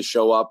got to really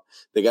show up.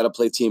 They got to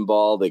play team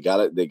ball. They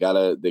got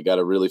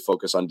to really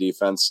focus on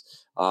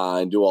defense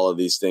and do all of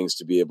these things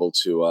to be able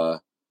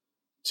to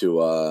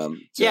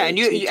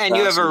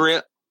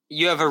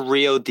you have a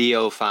real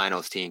deal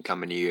finals team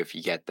coming to you if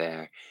you get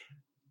there.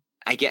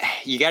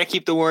 You got to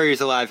keep the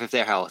Warriors alive if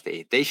they're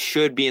healthy. They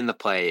should be in the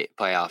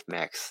playoff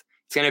mix.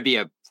 It's going to be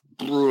a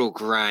brutal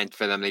grind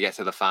for them to get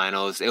to the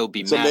finals. It'll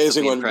be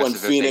amazing when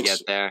Phoenix, if they get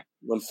there.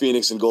 When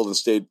Phoenix and Golden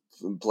State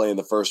play in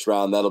the first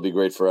round, that'll be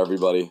great for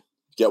everybody.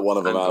 Get one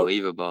of them out.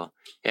 Unbelievable.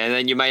 And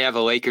then you might have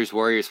a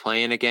Lakers-Warriors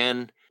playing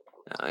again.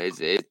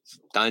 It's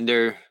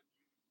Thunder,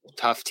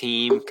 tough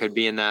team, could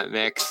be in that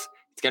mix.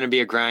 It's going to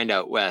be a grind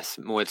out west,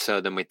 more so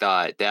than we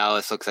thought.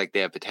 Dallas looks like they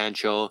have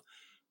potential.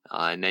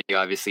 And then you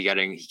obviously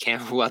you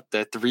can't rule out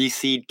the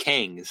 3-seed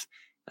Kings,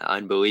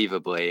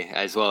 unbelievably,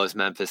 as well as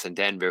Memphis and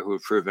Denver, who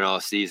have proven all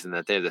season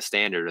that they're the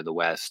standard of the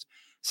West.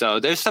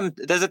 So there's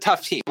a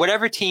tough team.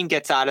 Whatever team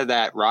gets out of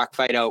that rock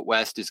fight out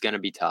west is going to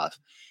be tough.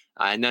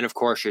 And then, of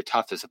course, your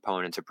toughest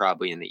opponents are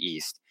probably in the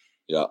East.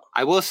 Yeah.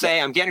 I will say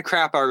I'm getting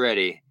crap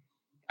already.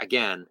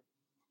 Again,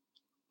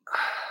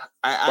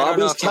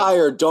 Bobby's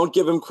tired. Don't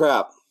give him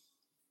crap.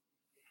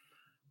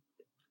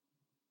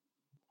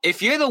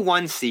 If you're the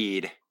 1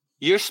 seed,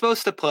 you're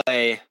supposed to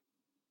play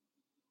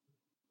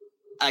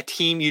a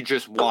team you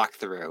just walk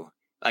through.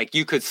 Like,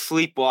 you could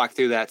sleepwalk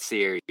through that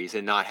series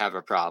and not have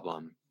a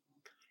problem.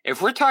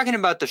 If we're talking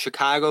about the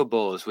Chicago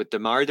Bulls with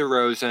DeMar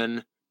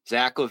DeRozan,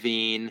 Zach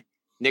LaVine,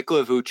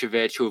 Nikola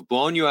Vucevic, who have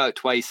blown you out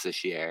twice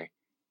this year,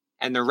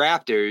 and the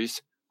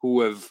Raptors,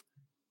 who have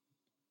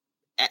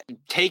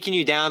taken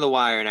you down the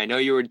wire, and I know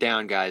you were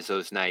down, guys,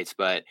 those nights,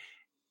 but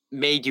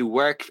made you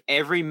work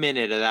every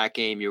minute of that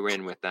game you were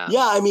in with them.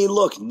 Yeah, I mean,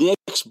 look,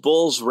 Knicks,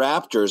 Bulls,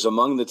 Raptors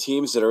among the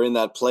teams that are in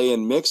that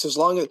play-in mix,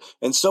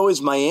 and so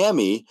is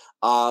Miami,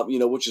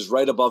 which is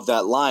right above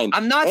that line.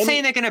 I'm not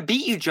saying they're going to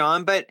beat you,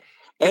 John, but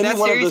in that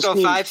series go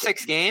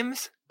 5-6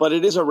 games. But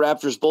it is a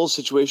Raptors Bulls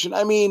situation.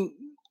 I mean,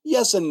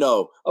 Yes and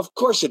no. Of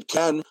course it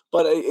can,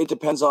 but it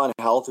depends on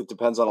health. It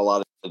depends on a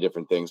lot of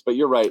different things. But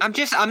you're right.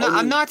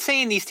 I'm not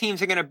saying these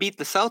teams are going to beat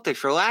the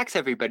Celtics. Relax,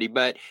 everybody.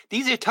 But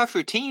these are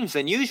tougher teams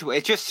than usual.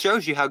 It just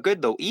shows you how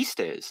good the East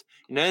is.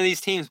 None of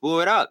these teams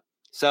blew it up.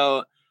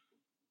 So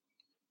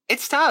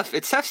it's tough.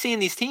 It's tough seeing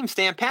these teams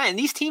stand pat. And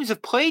these teams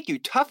have played you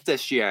tough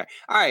this year.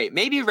 All right,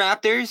 maybe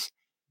Raptors.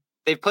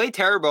 They've played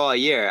terrible all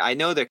year. I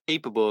know they're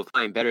capable of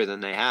playing better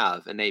than they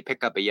have, and they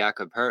pick up a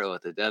Jakob Poeltl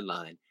at the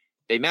deadline.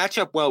 They match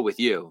up well with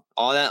you.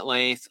 All that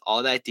length,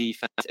 all that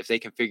defense, if they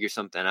can figure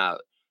something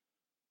out.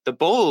 The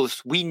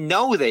Bulls, we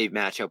know they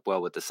match up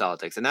well with the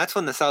Celtics, and that's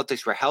when the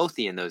Celtics were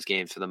healthy in those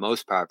games for the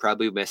most part,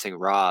 probably missing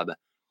Rob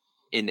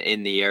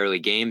in the early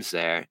games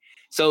there.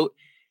 So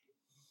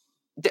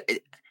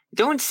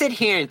don't sit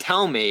here and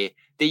tell me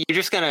that you're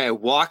just going to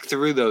walk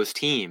through those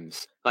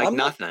teams like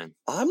nothing.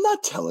 I'm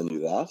not telling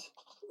you that.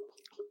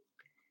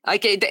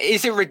 Like,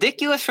 is it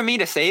ridiculous for me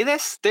to say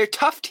this? They're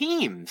tough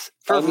teams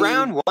for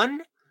round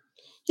one.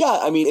 Yeah,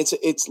 I mean,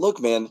 it's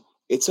look, man,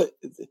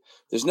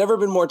 there's never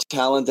been more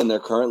talent than there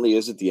currently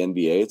is at the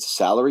NBA. It's a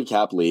salary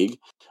cap league.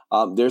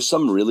 There's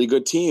some really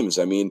good teams.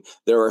 I mean,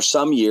 there are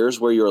some years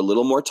where you're a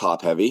little more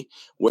top heavy,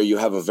 where you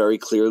have a very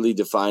clearly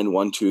defined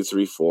 1, 2,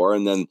 3, 4,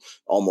 and then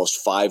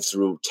almost 5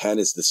 through 10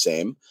 is the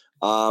same.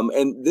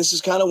 And this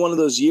is kind of one of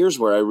those years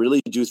where I really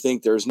do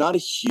think there's not a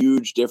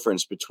huge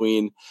difference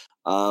between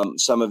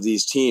some of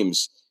these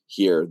teams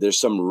here. There's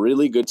some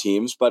really good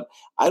teams, but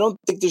I don't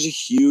think there's a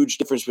huge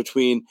difference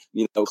between,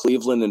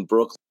 Cleveland and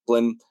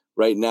Brooklyn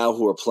right now,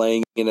 who are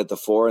playing in at the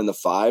 4 and the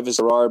 5, as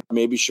there are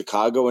maybe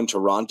Chicago and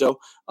Toronto.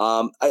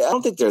 I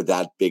don't think they're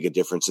that big a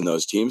difference in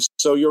those teams.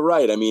 So you're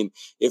right. I mean,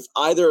 if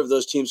either of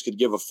those teams could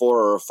give a 4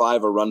 or a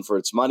 5 a run for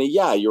its money,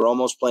 yeah, you're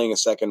almost playing a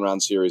second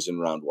round series in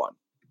round one.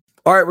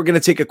 All right, we're going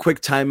to take a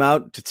quick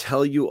timeout to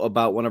tell you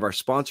about one of our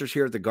sponsors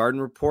here at the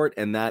Garden Report,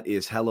 and that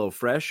is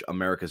HelloFresh,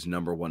 America's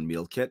 #1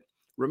 meal kit.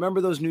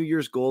 Remember those New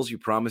Year's goals you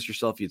promised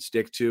yourself you'd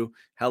stick to?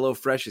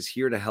 HelloFresh is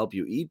here to help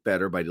you eat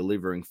better by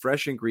delivering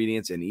fresh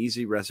ingredients and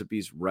easy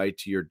recipes right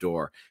to your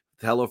door.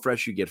 With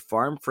HelloFresh, you get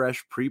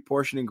farm-fresh,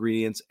 pre-portioned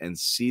ingredients and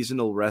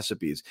seasonal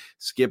recipes.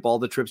 Skip all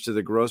the trips to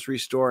the grocery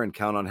store and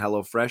count on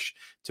HelloFresh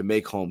to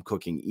make home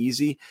cooking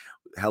easy.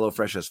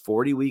 HelloFresh has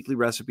 40 weekly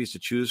recipes to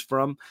choose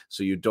from,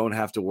 so you don't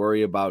have to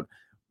worry about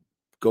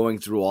going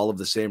through all of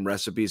the same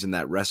recipes in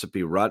that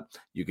recipe rut.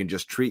 You can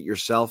just treat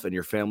yourself and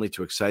your family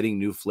to exciting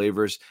new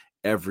flavors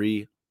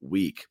every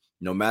week.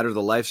 No matter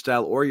the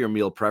lifestyle or your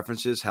meal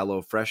preferences,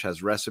 HelloFresh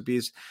has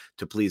recipes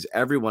to please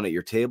everyone at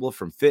your table,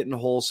 from fit and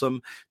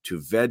wholesome to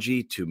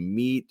veggie to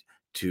meat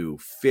to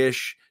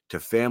fish to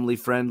family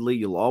friendly.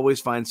 You'll always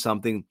find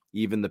something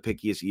even the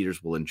pickiest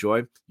eaters will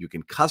enjoy. You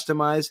can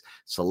customize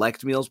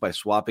select meals by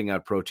swapping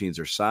out proteins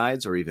or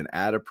sides, or even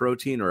add a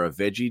protein or a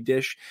veggie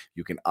dish.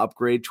 You can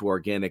upgrade to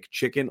organic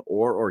chicken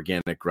or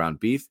organic ground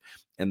beef.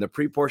 And the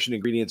pre-portioned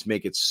ingredients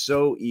make it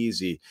so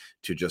easy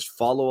to just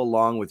follow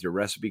along with your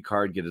recipe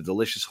card, get a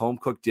delicious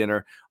home-cooked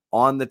dinner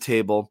on the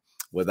table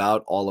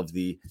without all of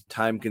the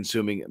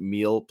time-consuming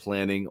meal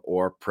planning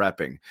or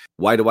prepping.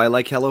 Why do I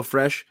like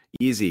HelloFresh?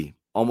 Easy.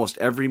 Almost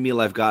every meal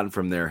I've gotten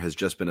from there has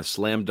just been a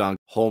slam dunk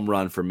home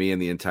run for me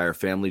and the entire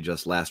family.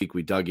 Just last week,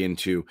 we dug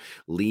into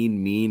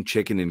lean, mean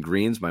chicken and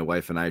greens. My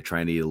wife and I are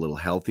trying to eat a little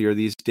healthier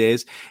these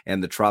days,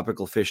 and the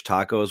tropical fish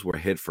tacos were a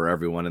hit for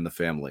everyone in the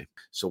family.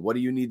 So what do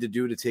you need to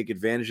do to take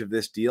advantage of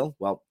this deal?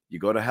 Well, you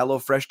go to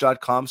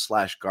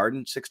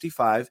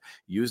HelloFresh.com/Garden65,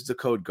 use the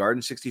code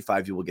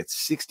Garden65. You will get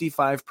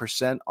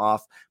 65%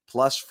 off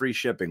plus free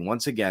shipping.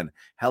 Once again,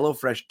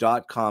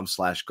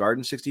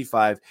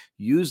 HelloFresh.com/Garden65.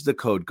 Use the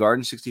code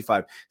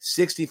Garden65,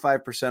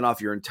 65% off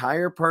your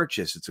entire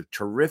purchase. It's a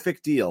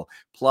terrific deal,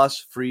 plus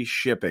free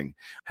shipping.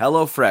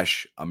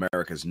 HelloFresh,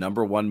 America's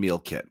 #1 meal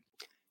kit.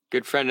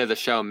 Good friend of the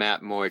show,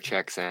 Matt Moore,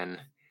 checks in.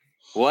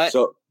 What?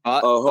 So,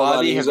 hold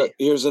on.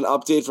 Here's an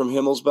update from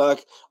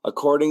Himmelsbach.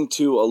 According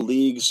to a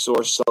league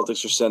source,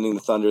 Celtics are sending the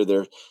Thunder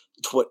their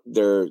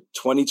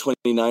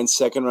 2029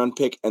 second-round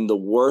pick and the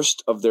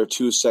worst of their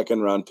 2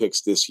 second-round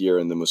picks this year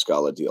in the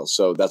Muscala deal.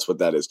 So that's what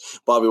that is.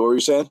 Bobby, what were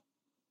you saying?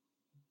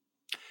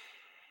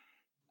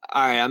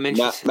 All right, I'm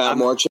interested. Matt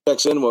Moore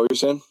checks in. What were you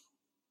saying?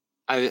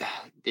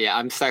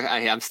 I'm stuck.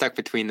 I'm stuck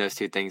between those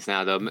two things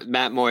now, though.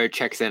 Matt Moore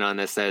checks in on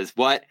this, says,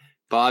 "What?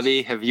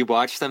 Bobby, have you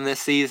watched them this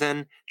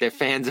season? Their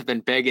fans have been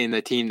begging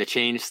the team to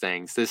change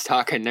things. There's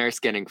talk of Nurse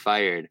getting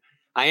fired.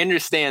 I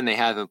understand they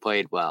haven't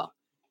played well,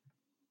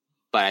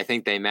 but I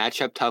think they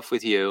match up tough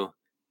with you,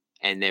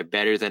 and they're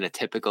better than a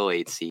typical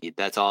 8 seed.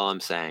 That's all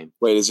I'm saying."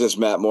 Wait, is this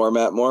Matt Moore?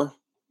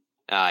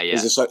 Yeah.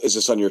 Is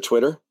this on your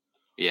Twitter?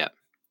 Yeah.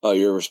 Oh,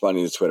 you're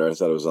responding to Twitter. I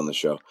thought it was on the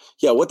show.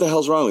 Yeah, what the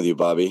hell's wrong with you,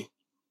 Bobby?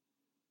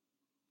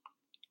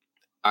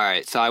 All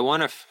right, so I'm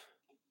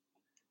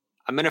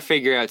going to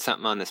figure out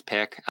something on this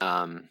pick.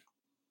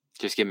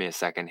 Just give me a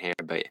second here,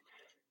 but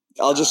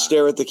I'll just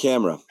stare at the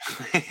camera.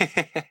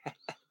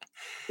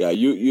 Yeah,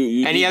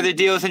 you. Any other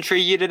deals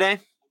intrigue you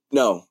today?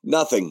 No,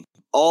 nothing.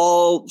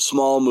 All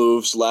small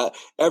moves.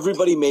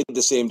 Everybody made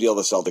the same deal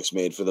the Celtics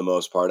made for the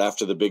most part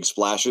after the big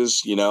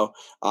splashes.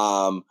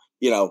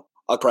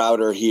 a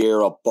Crowder here,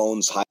 a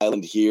Bones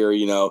Highland here,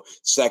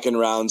 second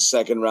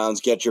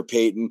rounds, get your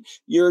Peyton.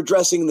 You're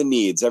addressing the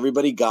needs.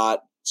 Everybody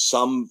got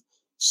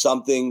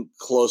something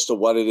close to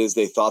what it is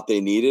they thought they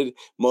needed.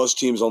 Most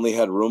teams only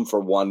had room for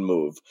one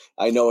move.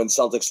 I know in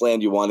Celtics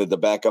land, you wanted the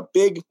backup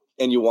big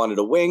and you wanted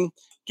a wing.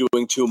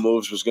 Doing two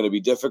moves was going to be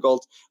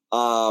difficult.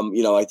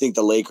 I think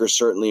the Lakers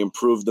certainly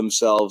improved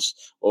themselves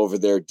over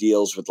their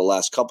deals with the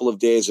last couple of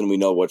days, and we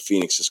know what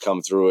Phoenix has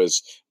come through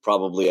as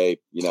probably a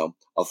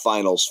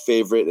finals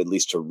favorite, at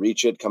least to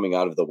reach it coming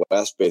out of the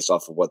West based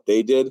off of what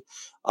they did.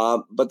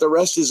 But the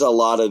rest is a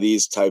lot of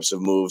these types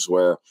of moves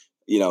where,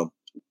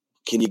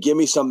 can you give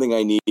me something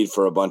I need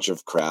for a bunch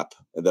of crap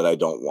that I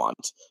don't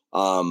want?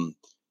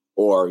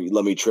 Or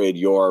let me trade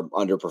your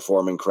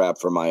underperforming crap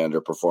for my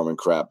underperforming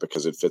crap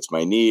because it fits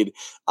my need.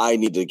 I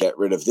need to get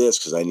rid of this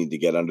because I need to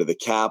get under the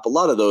cap. A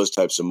lot of those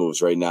types of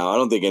moves right now. I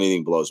don't think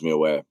anything blows me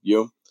away.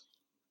 You?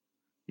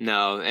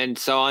 No. And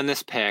so on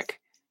this pick,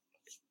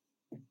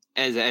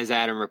 as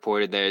Adam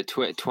reported there,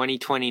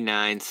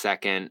 2029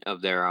 second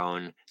of their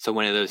own. So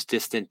one of those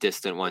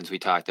distant ones we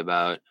talked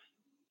about.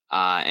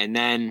 And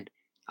then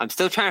I'm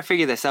still trying to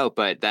figure this out,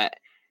 but that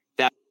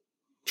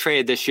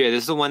trade this year,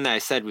 this is the one that I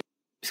said was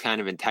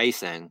kind of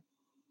enticing.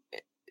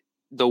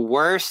 The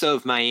worst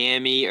of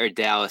Miami or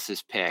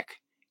Dallas's pick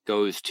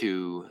goes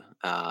to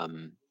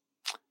the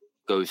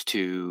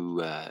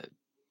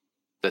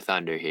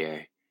Thunder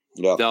here.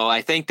 Yep. Though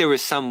I think there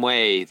was some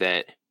way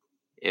that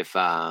if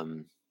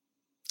the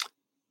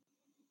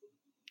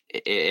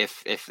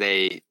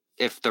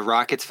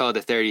Rockets fell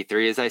to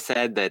 33, as I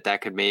said,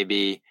 that could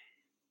maybe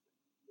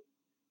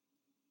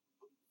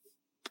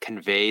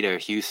convey to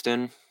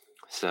Houston.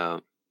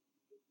 So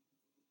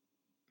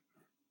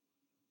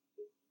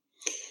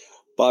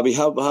Bobby,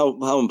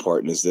 how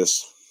important is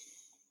this?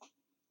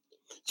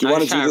 Do you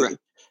want to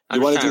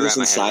do this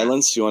in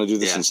silence? Do you want to do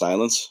this in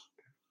silence?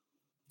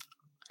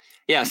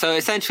 Yeah, so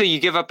essentially you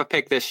give up a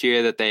pick this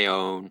year that they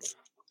own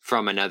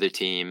from another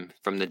team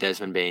from the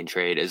Desmond Bane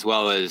trade, as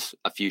well as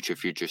a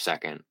future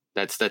second.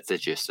 That's the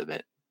gist of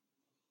it.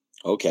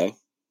 Okay.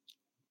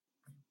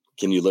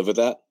 Can you live with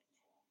that?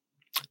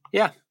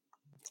 Yeah.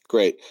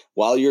 Great.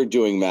 While you're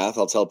doing math,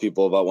 I'll tell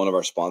people about one of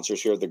our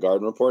sponsors here at the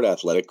Garden Report,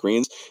 Athletic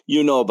Greens.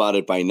 You know about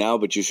it by now,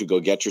 but you should go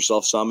get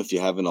yourself some if you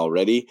haven't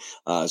already,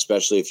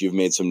 especially if you've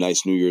made some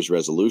nice New Year's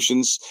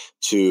resolutions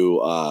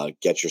to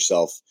get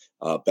yourself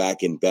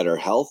back in better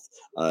health.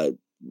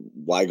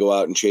 Why go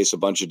out and chase a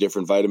bunch of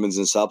different vitamins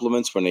and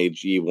supplements when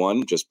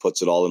AG1 just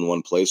puts it all in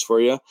one place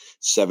for you?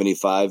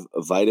 75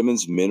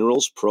 vitamins,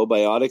 minerals,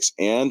 probiotics,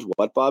 and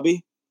what,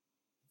 Bobby?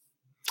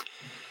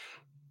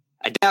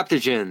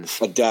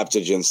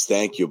 Adaptogens.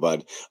 Thank you,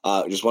 bud.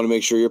 Just want to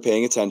make sure you're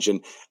paying attention.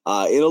 In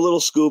a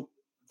little scoop,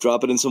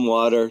 drop it in some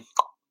water,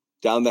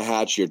 down the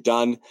hatch, you're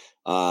done.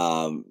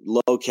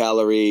 Low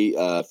calorie,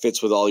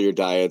 fits with all your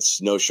diets,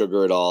 no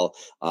sugar at all.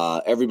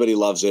 Everybody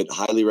loves it.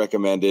 Highly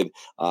recommended.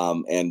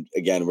 And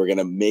again, we're going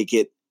to make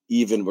it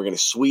even. We're going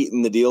to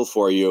sweeten the deal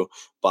for you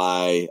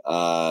by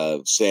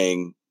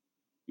saying,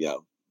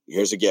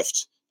 here's a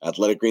gift.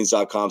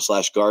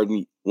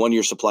 athleticgreens.com/garden, 1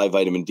 year supply of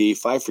vitamin D,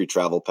 5 free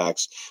travel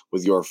packs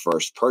with your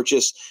first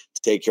purchase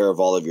to take care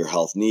of all of your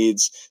health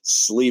needs,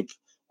 sleep,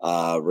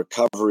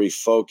 recovery,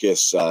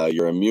 focus,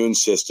 your immune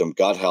system,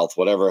 gut health,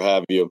 whatever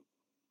have you.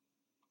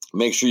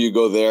 Make sure you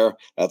go there,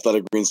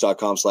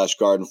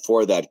 athleticgreens.com/garden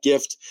for that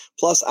gift,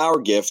 plus our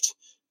gift,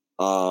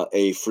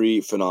 a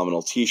free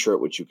phenomenal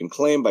t-shirt, which you can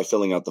claim by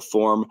filling out the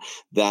form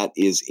that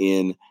is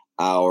in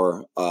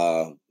our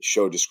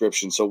show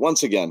description. So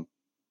once again,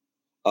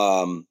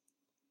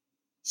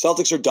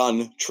 Celtics are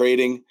done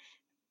trading.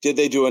 Did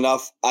they do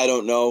enough? I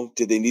don't know.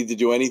 Did they need to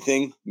do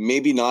anything?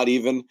 Maybe not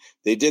even.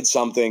 They did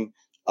something.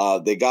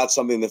 They got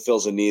something that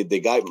fills a need. They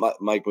got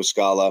Mike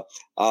Muscala.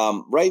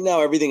 Right now,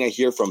 everything I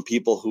hear from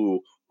people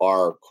who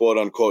are quote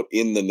unquote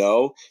in the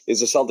know is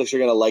the Celtics are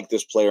going to like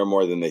this player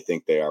more than they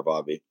think they are,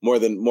 Bobby. More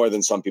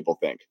than some people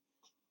think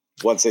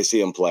once they see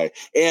him play.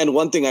 And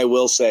one thing I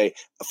will say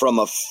from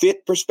a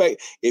fit perspective,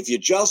 if you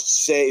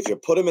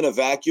put him in a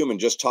vacuum and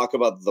just talk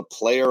about the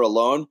player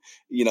alone,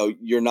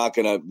 you're not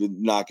going to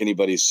knock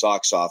anybody's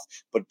socks off.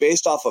 But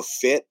based off of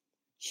fit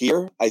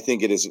here, I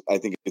think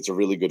it's a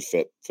really good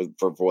fit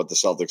for what the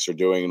Celtics are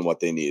doing and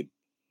what they need.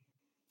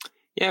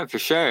 Yeah, for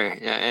sure.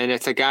 And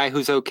it's a guy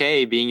who's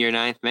okay being your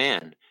ninth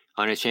man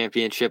on a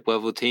championship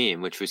level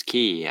team, which was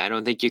key. I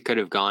don't think you could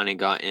have gone and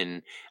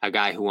gotten a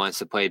guy who wants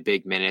to play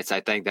big minutes. I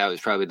think that was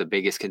probably the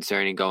biggest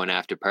concern in going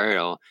after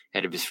Pirtle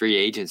out of his free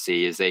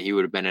agency, is that he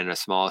would have been in a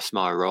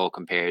smaller role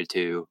compared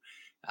to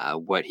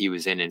what he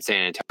was in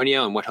San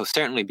Antonio and what he'll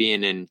certainly be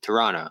in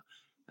Toronto.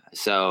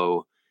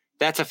 So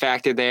that's a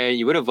factor there.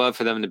 You would have loved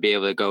for them to be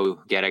able to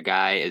go get a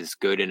guy as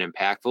good and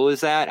impactful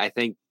as that. I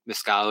think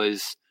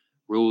Muscala's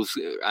rules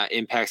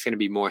impact's going to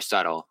be more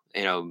subtle.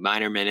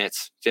 Minor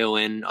minutes, fill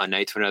in on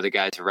nights when other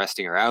guys are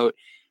resting or out,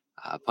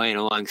 playing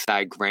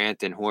alongside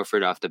Grant and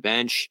Horford off the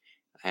bench,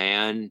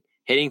 and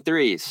hitting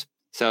threes.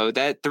 So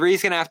that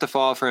three's going to have to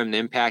fall for him to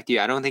impact you.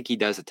 I don't think he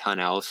does a ton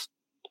else.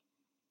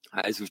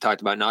 As we've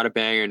talked about, not a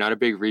banger, not a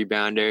big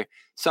rebounder,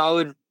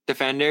 solid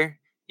defender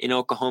in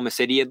Oklahoma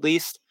City at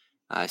least.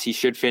 So he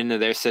should fit into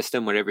their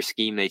system, whatever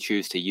scheme they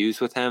choose to use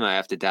with him. I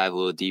have to dive a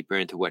little deeper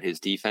into what his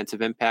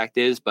defensive impact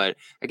is. But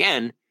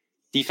again,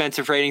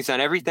 defensive rating's not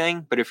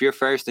everything, but if you're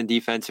first in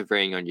defensive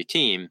rating on your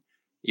team,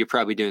 you're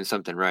probably doing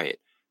something right.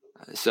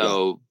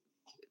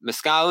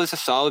 Muscala is a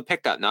solid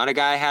pickup, not a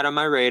guy I had on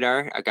my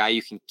radar, a guy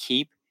you can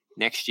keep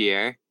next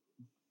year,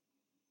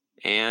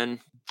 and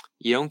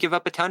you don't give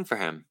up a ton for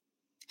him.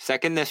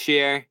 Second this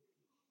year,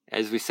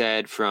 as we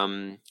said,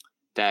 from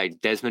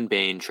that Desmond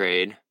Bain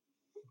trade.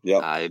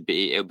 Yeah,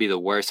 it'll be the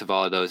worst of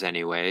all of those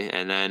anyway.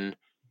 And then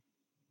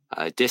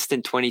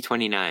distant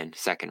 2029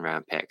 second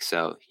round pick.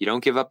 So you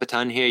don't give up a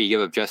ton here. You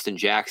give up Justin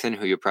Jackson,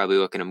 who you're probably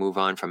looking to move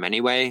on from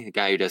anyway, a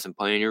guy who doesn't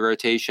play in your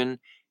rotation,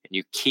 and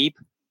you keep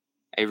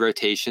a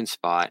rotation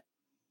spot,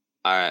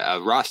 a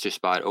roster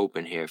spot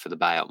open here for the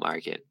buyout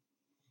market.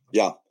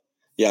 Yeah,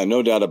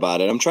 no doubt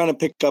about it. I'm trying to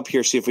pick up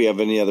here, see if we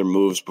have any other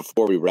moves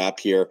before we wrap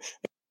here.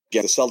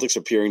 Again, the Celtics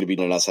appearing to be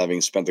on us,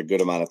 having spent a good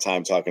amount of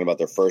time talking about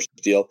their first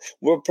deal.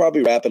 We'll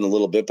probably wrap in a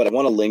little bit, but I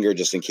want to linger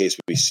just in case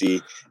we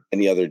see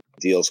any other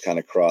deals kind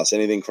of cross.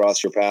 Anything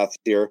cross your path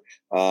here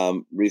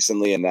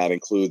recently? And that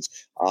includes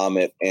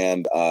Amit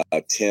and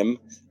Tim,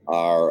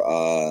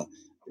 our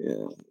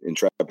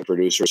intrepid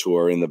producers who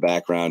are in the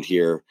background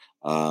here,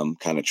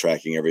 kind of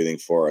tracking everything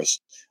for us.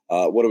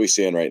 What are we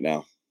seeing right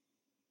now?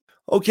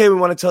 Okay, we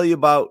want to tell you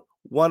about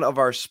one of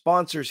our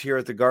sponsors here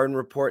at the Garden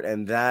Report,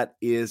 and that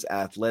is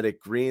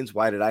Athletic Greens.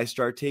 Why did I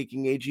start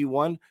taking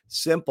AG1?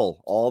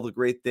 Simple. All the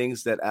great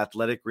things that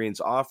Athletic Greens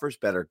offers: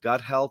 better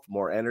gut health,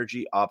 more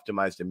energy,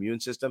 optimized immune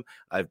system.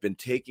 I've been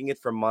taking it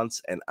for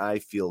months, and I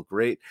feel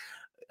great.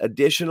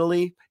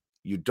 Additionally,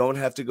 you don't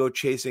have to go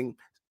chasing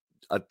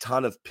a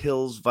ton of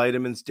pills,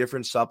 vitamins,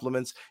 different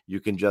supplements. You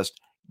can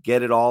just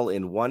get it all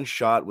in one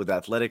shot with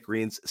Athletic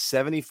Greens.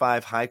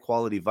 75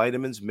 high-quality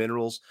vitamins,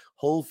 minerals,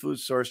 whole food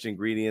sourced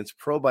ingredients,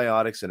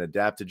 probiotics, and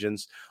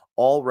adaptogens,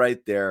 all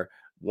right there.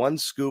 One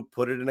scoop,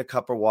 put it in a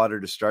cup of water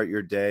to start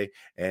your day,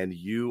 and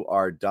you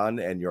are done,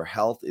 and your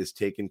health is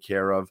taken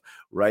care of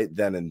right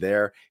then and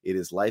there. It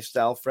is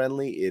lifestyle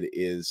friendly. It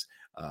is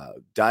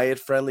diet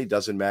friendly.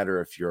 Doesn't matter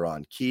if you're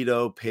on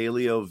keto,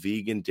 paleo,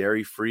 vegan,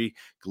 dairy-free,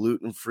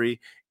 gluten-free.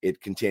 It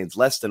contains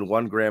less than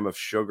 1 gram of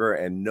sugar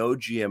and no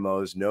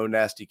GMOs, no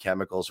nasty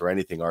chemicals or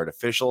anything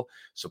artificial.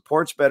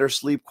 Supports better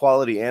sleep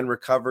quality and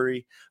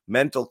recovery,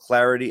 mental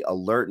clarity,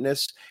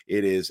 alertness.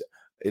 It is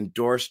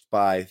endorsed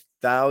by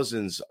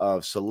thousands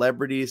of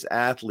celebrities,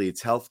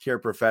 athletes,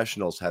 healthcare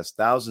professionals, has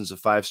thousands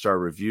of 5-star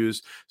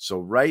reviews. So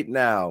right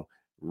now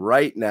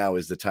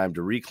is the time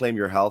to reclaim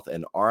your health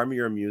and arm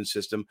your immune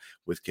system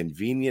with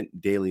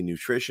convenient daily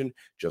nutrition.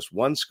 Just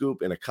 1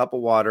 scoop in a cup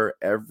of water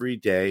every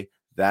day.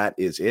 That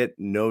is it.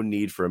 No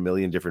need for a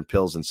million different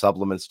pills and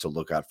supplements to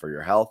look out for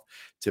your health.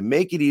 To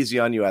make it easy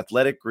on you,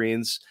 Athletic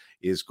Greens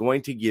is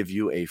going to give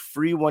you a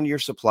free 1-year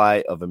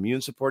supply of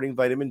immune-supporting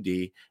vitamin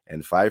D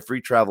and 5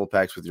 free travel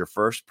packs with your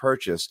first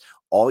purchase.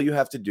 All you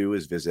have to do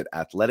is visit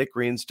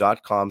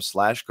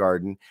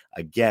athleticgreens.com/garden.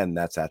 Again,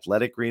 that's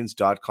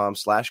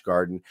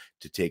athleticgreens.com/garden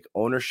to take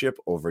ownership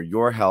over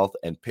your health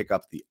and pick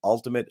up the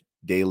ultimate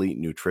daily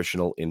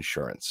nutritional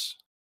insurance.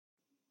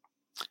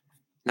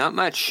 Not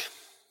much.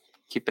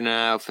 Keeping an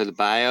eye out for the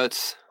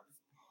buyouts,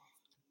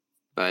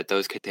 but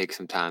those could take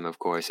some time, of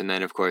course. And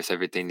then, of course,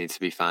 everything needs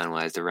to be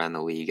finalized around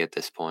the league at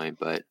this point.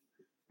 But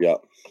yeah,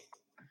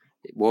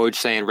 Woj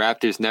saying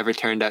Raptors never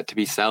turned out to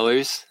be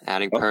sellers,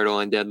 adding Pirtle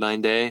on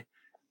deadline day.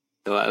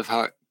 They'll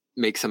have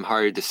make some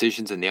harder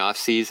decisions in the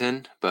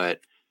offseason, but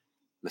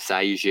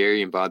Masai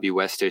Ujiri and Bobby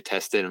Wester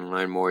tested and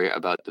learned more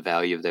about the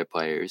value of their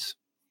players.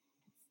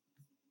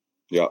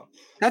 Yeah.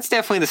 That's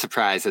definitely the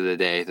surprise of the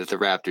day, that the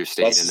Raptors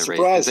stayed in the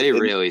race. They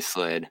really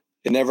slid.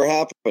 It never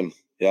happened.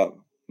 Yeah,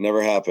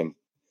 never happened.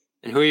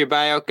 And who are your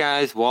buyout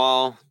guys?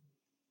 Wall,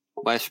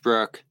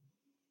 Westbrook,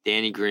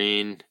 Danny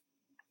Green,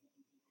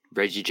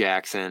 Reggie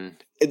Jackson.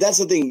 That's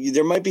the thing.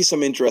 There might be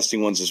some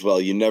interesting ones as well.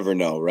 You never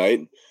know,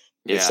 right?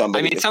 Yeah.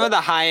 I mean, some of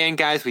the high-end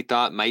guys we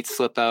thought might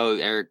slip out,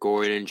 Eric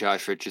Gordon,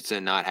 Josh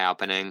Richardson, not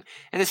happening.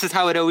 And this is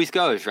how it always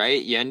goes, right?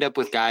 You end up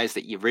with guys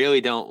that you really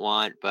don't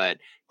want, but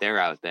they're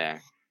out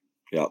there.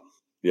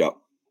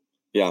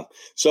 Yeah.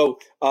 So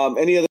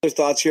any other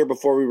thoughts here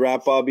before we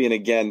wrap, Bobby? And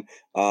again,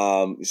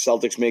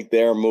 Celtics make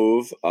their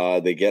move.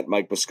 They get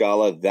Mike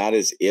Muscala. That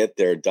is it.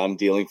 They're done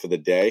dealing for the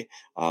day.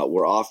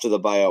 We're off to the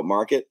buyout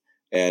market.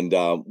 And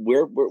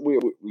we're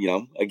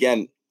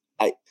again,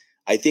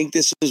 I think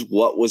this is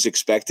what was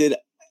expected.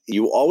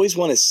 You always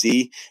want to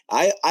see.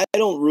 I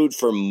don't root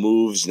for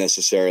moves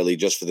necessarily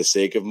just for the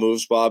sake of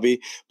moves, Bobby.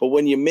 But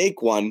when you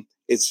make one,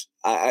 it's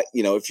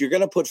if you're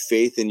going to put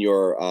faith in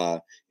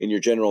your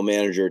general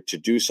manager to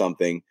do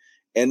something,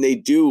 and they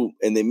do,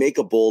 and they make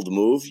a bold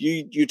move,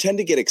 you tend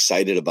to get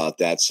excited about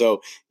that.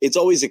 So it's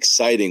always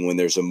exciting when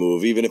there's a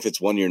move, even if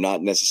it's one you're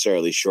not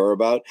necessarily sure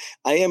about.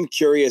 I am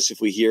curious if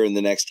we hear in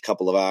the next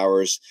couple of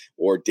hours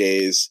or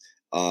days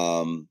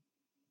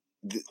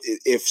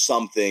if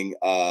something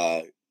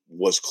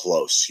was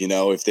close.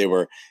 If they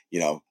were,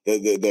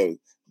 the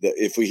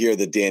if we hear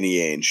the Danny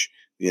Ainge,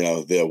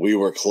 we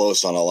were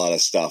close on a lot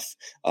of stuff,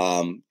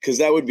 because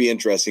that would be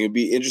interesting. It'd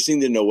be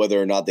interesting to know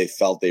whether or not they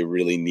felt they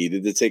really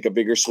needed to take a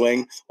bigger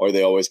swing, or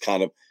they always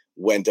kind of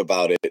went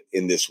about it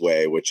in this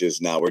way, which is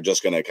now we're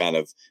just going to kind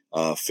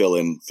of fill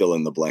in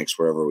the blanks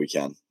wherever we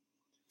can.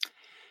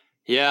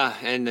 Yeah,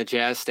 and the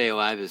Jazz stay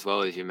alive as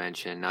well, as you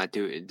mentioned.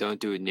 Don't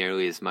do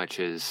nearly as much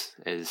as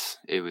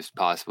it was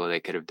possible they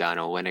could have done.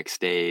 Olenek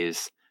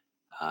stays.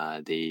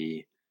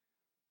 Who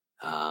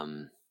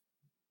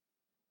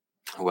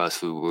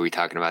else were we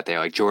talking about there?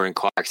 Like Jordan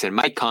Clarkson.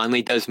 Mike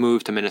Conley does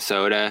move to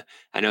Minnesota.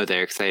 I know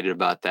they're excited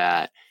about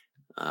that,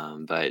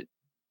 but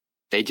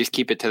they just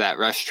keep it to that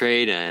rush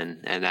trade,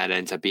 and that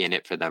ends up being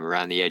it for them.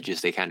 Around the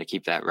edges, they kind of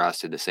keep that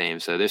roster the same.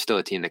 So they're still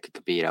a team that could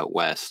compete out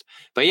west.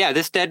 But yeah,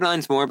 this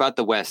deadline's more about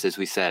the west, as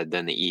we said,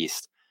 than the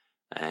east.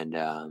 And,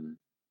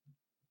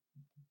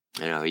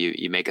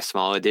 you make a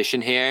small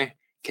addition here,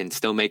 can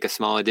still make a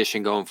small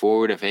addition going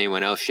forward if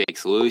anyone else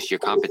shakes loose. Your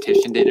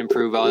competition didn't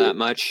improve all that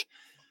much.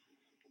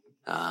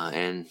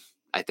 And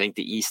I think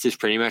the east is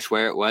pretty much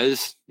where it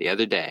was the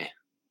other day.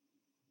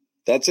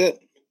 That's it.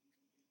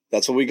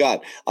 That's what we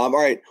got. All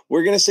right,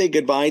 we're going to say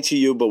goodbye to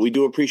you, but we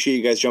do appreciate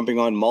you guys jumping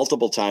on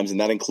multiple times,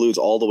 and that includes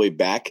all the way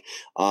back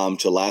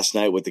to last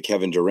night with the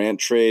Kevin Durant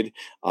trade,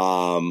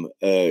 and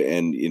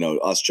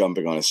us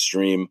jumping on a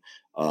stream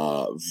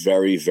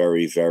very,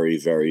 very, very,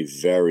 very,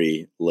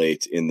 very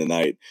late in the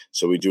night.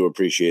 So we do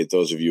appreciate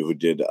those of you who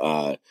did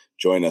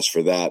join us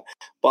for that.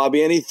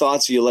 Bobby, any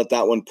thoughts? You let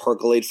that one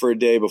percolate for a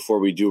day before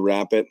we do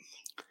wrap it?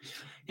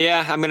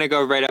 Yeah, I'm going to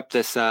go right up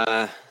this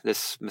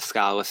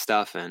Muscala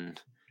stuff,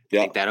 and I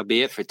think that'll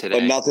be it for today.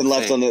 But nothing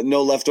left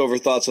no leftover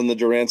thoughts on the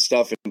Durant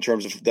stuff in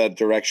terms of that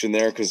direction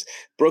there, because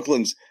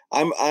Brooklyn's.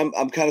 I'm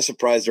kind of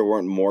surprised there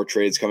weren't more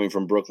trades coming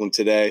from Brooklyn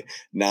today.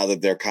 Now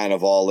that they're kind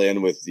of all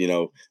in with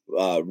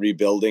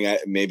rebuilding,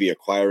 maybe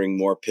acquiring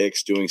more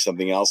picks, doing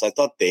something else. I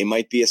thought they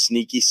might be a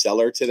sneaky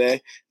seller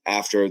today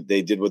after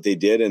they did what they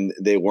did, and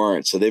they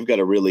weren't. So they've got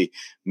a really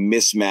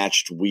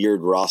mismatched,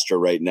 weird roster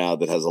right now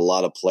that has a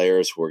lot of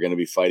players who are going to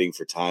be fighting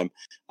for time.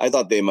 I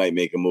thought they might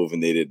make a move,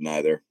 and they didn't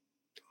either.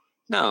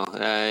 No,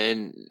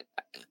 and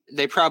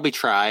they probably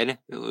tried.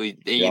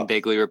 Ian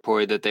Bigley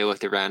reported that they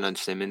looked around on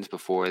Simmons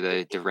before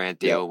the Durant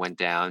deal went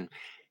down.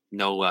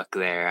 No luck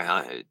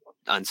there,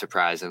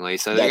 unsurprisingly.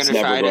 So that's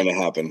never going to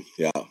happen.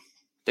 Yeah,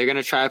 they're going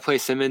to try to play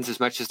Simmons as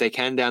much as they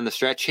can down the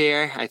stretch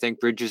here. I think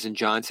Bridges and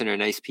Johnson are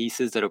nice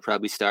pieces that'll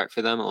probably start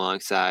for them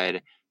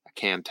alongside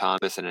Cam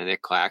Thomas and a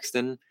Nick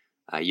Claxton.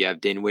 You have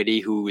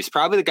Dinwiddie, who is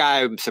probably the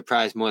guy I'm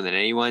surprised more than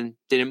anyone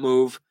didn't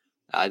move.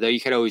 Though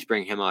you could always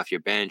bring him off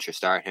your bench or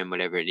start him,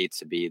 whatever it needs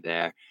to be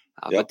there.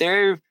 But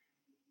they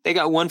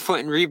got 1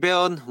 foot in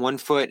rebuild, 1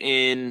 foot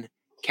in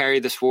carry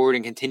this forward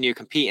and continue to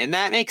compete. And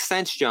that makes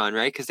sense, John,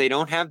 right? Because they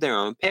don't have their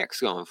own picks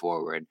going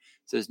forward.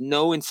 So there's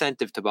no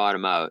incentive to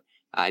bottom out.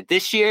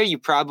 This year, you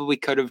probably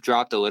could have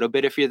dropped a little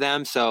bit if you're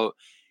them. So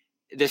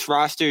this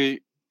roster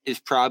is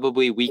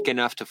probably weak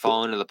enough to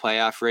fall into the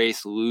playoff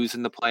race, lose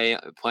in the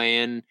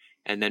play-in,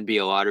 and then be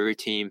a lottery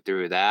team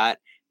through that.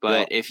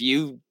 But if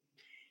you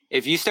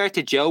start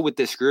to gel with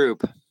this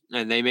group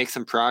and they make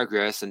some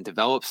progress and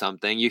develop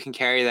something, you can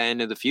carry that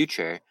into the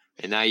future.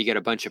 And now you get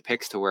a bunch of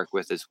picks to work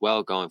with as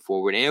well going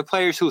forward. And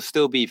players who will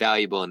still be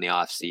valuable in the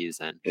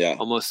offseason. Yeah.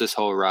 Almost this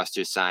whole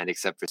roster signed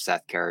except for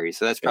Seth Curry.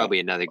 So that's probably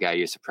another guy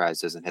you're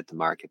surprised doesn't hit the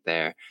market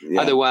there.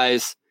 Yeah.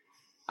 Otherwise,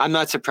 I'm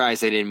not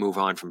surprised they didn't move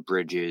on from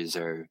Bridges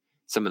or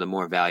some of the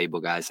more valuable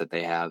guys that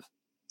they have.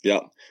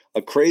 Yeah,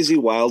 a crazy,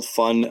 wild,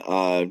 fun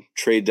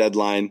trade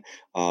deadline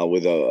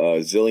with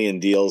a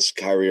zillion deals.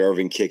 Kyrie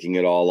Irving kicking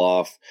it all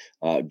off.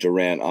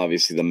 Durant,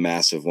 obviously the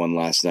massive one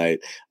last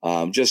night.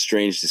 Just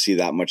strange to see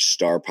that much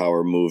star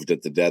power moved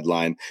at the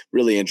deadline.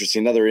 Really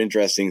interesting. Another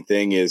interesting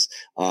thing is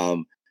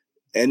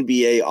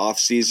NBA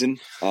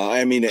offseason.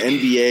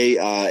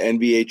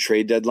 NBA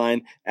trade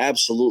deadline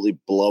absolutely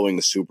blowing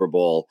the Super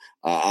Bowl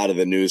out of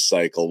the news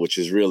cycle, which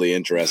is really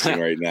interesting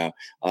right now.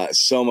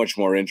 So much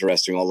more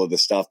interesting, all of the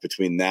stuff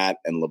between that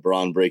and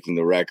LeBron breaking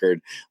the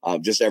record,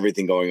 just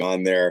everything going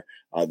on there.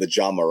 The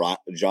John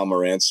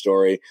Morant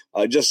story,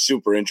 just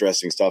super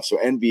interesting stuff. So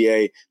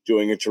NBA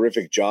doing a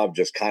terrific job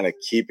just kind of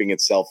keeping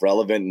itself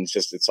relevant, and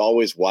it's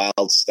always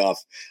wild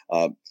stuff.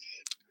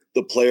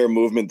 The player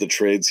movement, the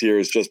trades here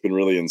has just been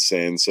really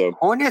insane. So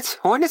Hornets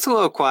a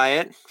little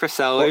quiet for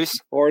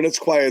sellers. Hornets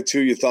quiet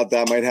too. You thought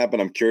that might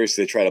happen. I'm curious if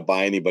they try to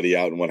buy anybody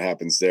out and what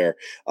happens there.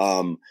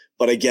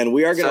 But again,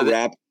 we are going to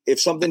wrap. If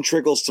something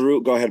trickles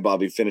through, go ahead,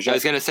 Bobby. Finish up. I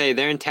was going to say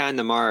they're in town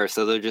tomorrow,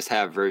 so they'll just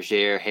have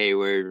Rozier,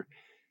 Hayward,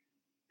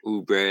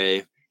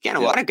 Oubre. Again, a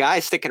lot of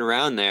guys sticking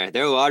around there.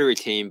 They're a lottery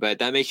team, but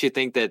that makes you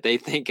think that they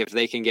think if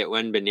they can get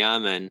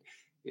Wembanyama,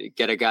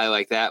 get a guy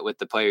like that with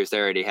the players they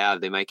already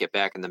have, they might get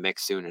back in the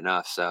mix soon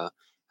enough. So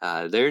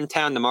they're in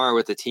town tomorrow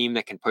with a team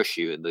that can push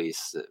you at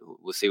least.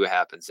 We'll see what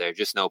happens there.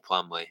 Just no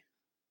Plumlee.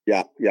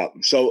 Yeah.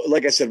 So,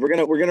 like I said, we're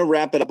gonna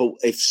wrap it up.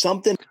 If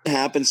something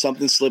happened,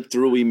 something slipped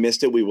through, we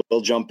missed it, we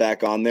will jump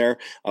back on there.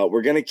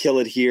 We're gonna kill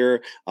it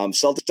here.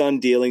 Celtics done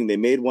dealing. They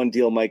made one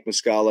deal. Mike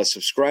Muscala.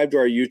 Subscribe to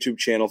our YouTube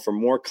channel for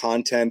more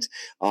content,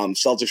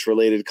 Celtics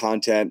related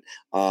content,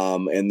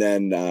 and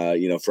then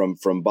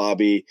from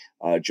Bobby,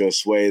 Joe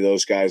Sway,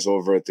 those guys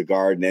over at the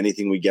Guard, and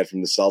anything we get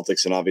from the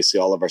Celtics, and obviously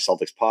all of our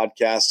Celtics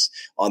podcasts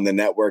on the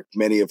network,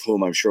 many of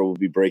whom I'm sure will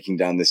be breaking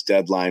down this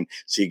deadline,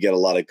 so you get a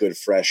lot of good,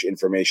 fresh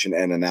information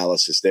and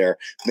analysis there.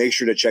 Make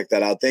sure to check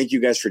that out. Thank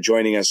you guys for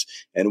joining us.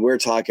 And we're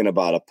talking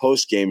about a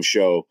post-game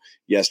show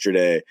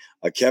yesterday.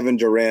 A Kevin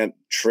Durant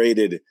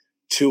traded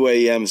 2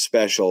 a.m.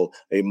 special,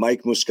 a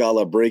Mike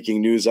Muscala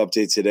breaking news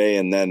update today,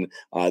 and then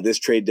this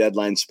trade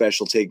deadline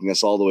special taking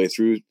us all the way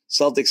through.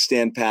 Celtics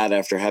stand pat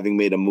after having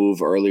made a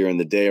move earlier in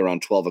the day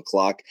around 12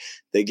 o'clock.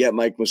 They get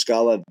Mike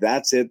Muscala.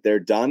 That's it. They're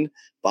done.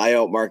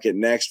 Buyout market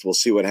next. We'll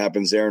see what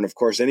happens there. And, of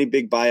course, any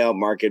big buyout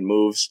market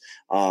moves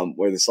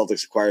where the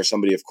Celtics acquire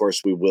somebody, of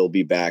course, we will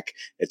be back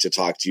to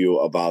talk to you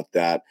about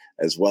that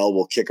as well.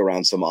 We'll kick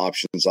around some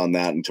options on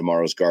that in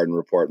tomorrow's Garden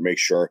Report. Make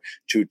sure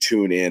to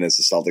tune in as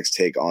the Celtics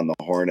take on the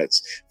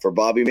Hornets. For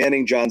Bobby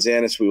Manning, John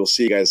Zanis, we will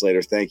see you guys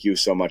later. Thank you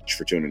so much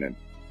for tuning in.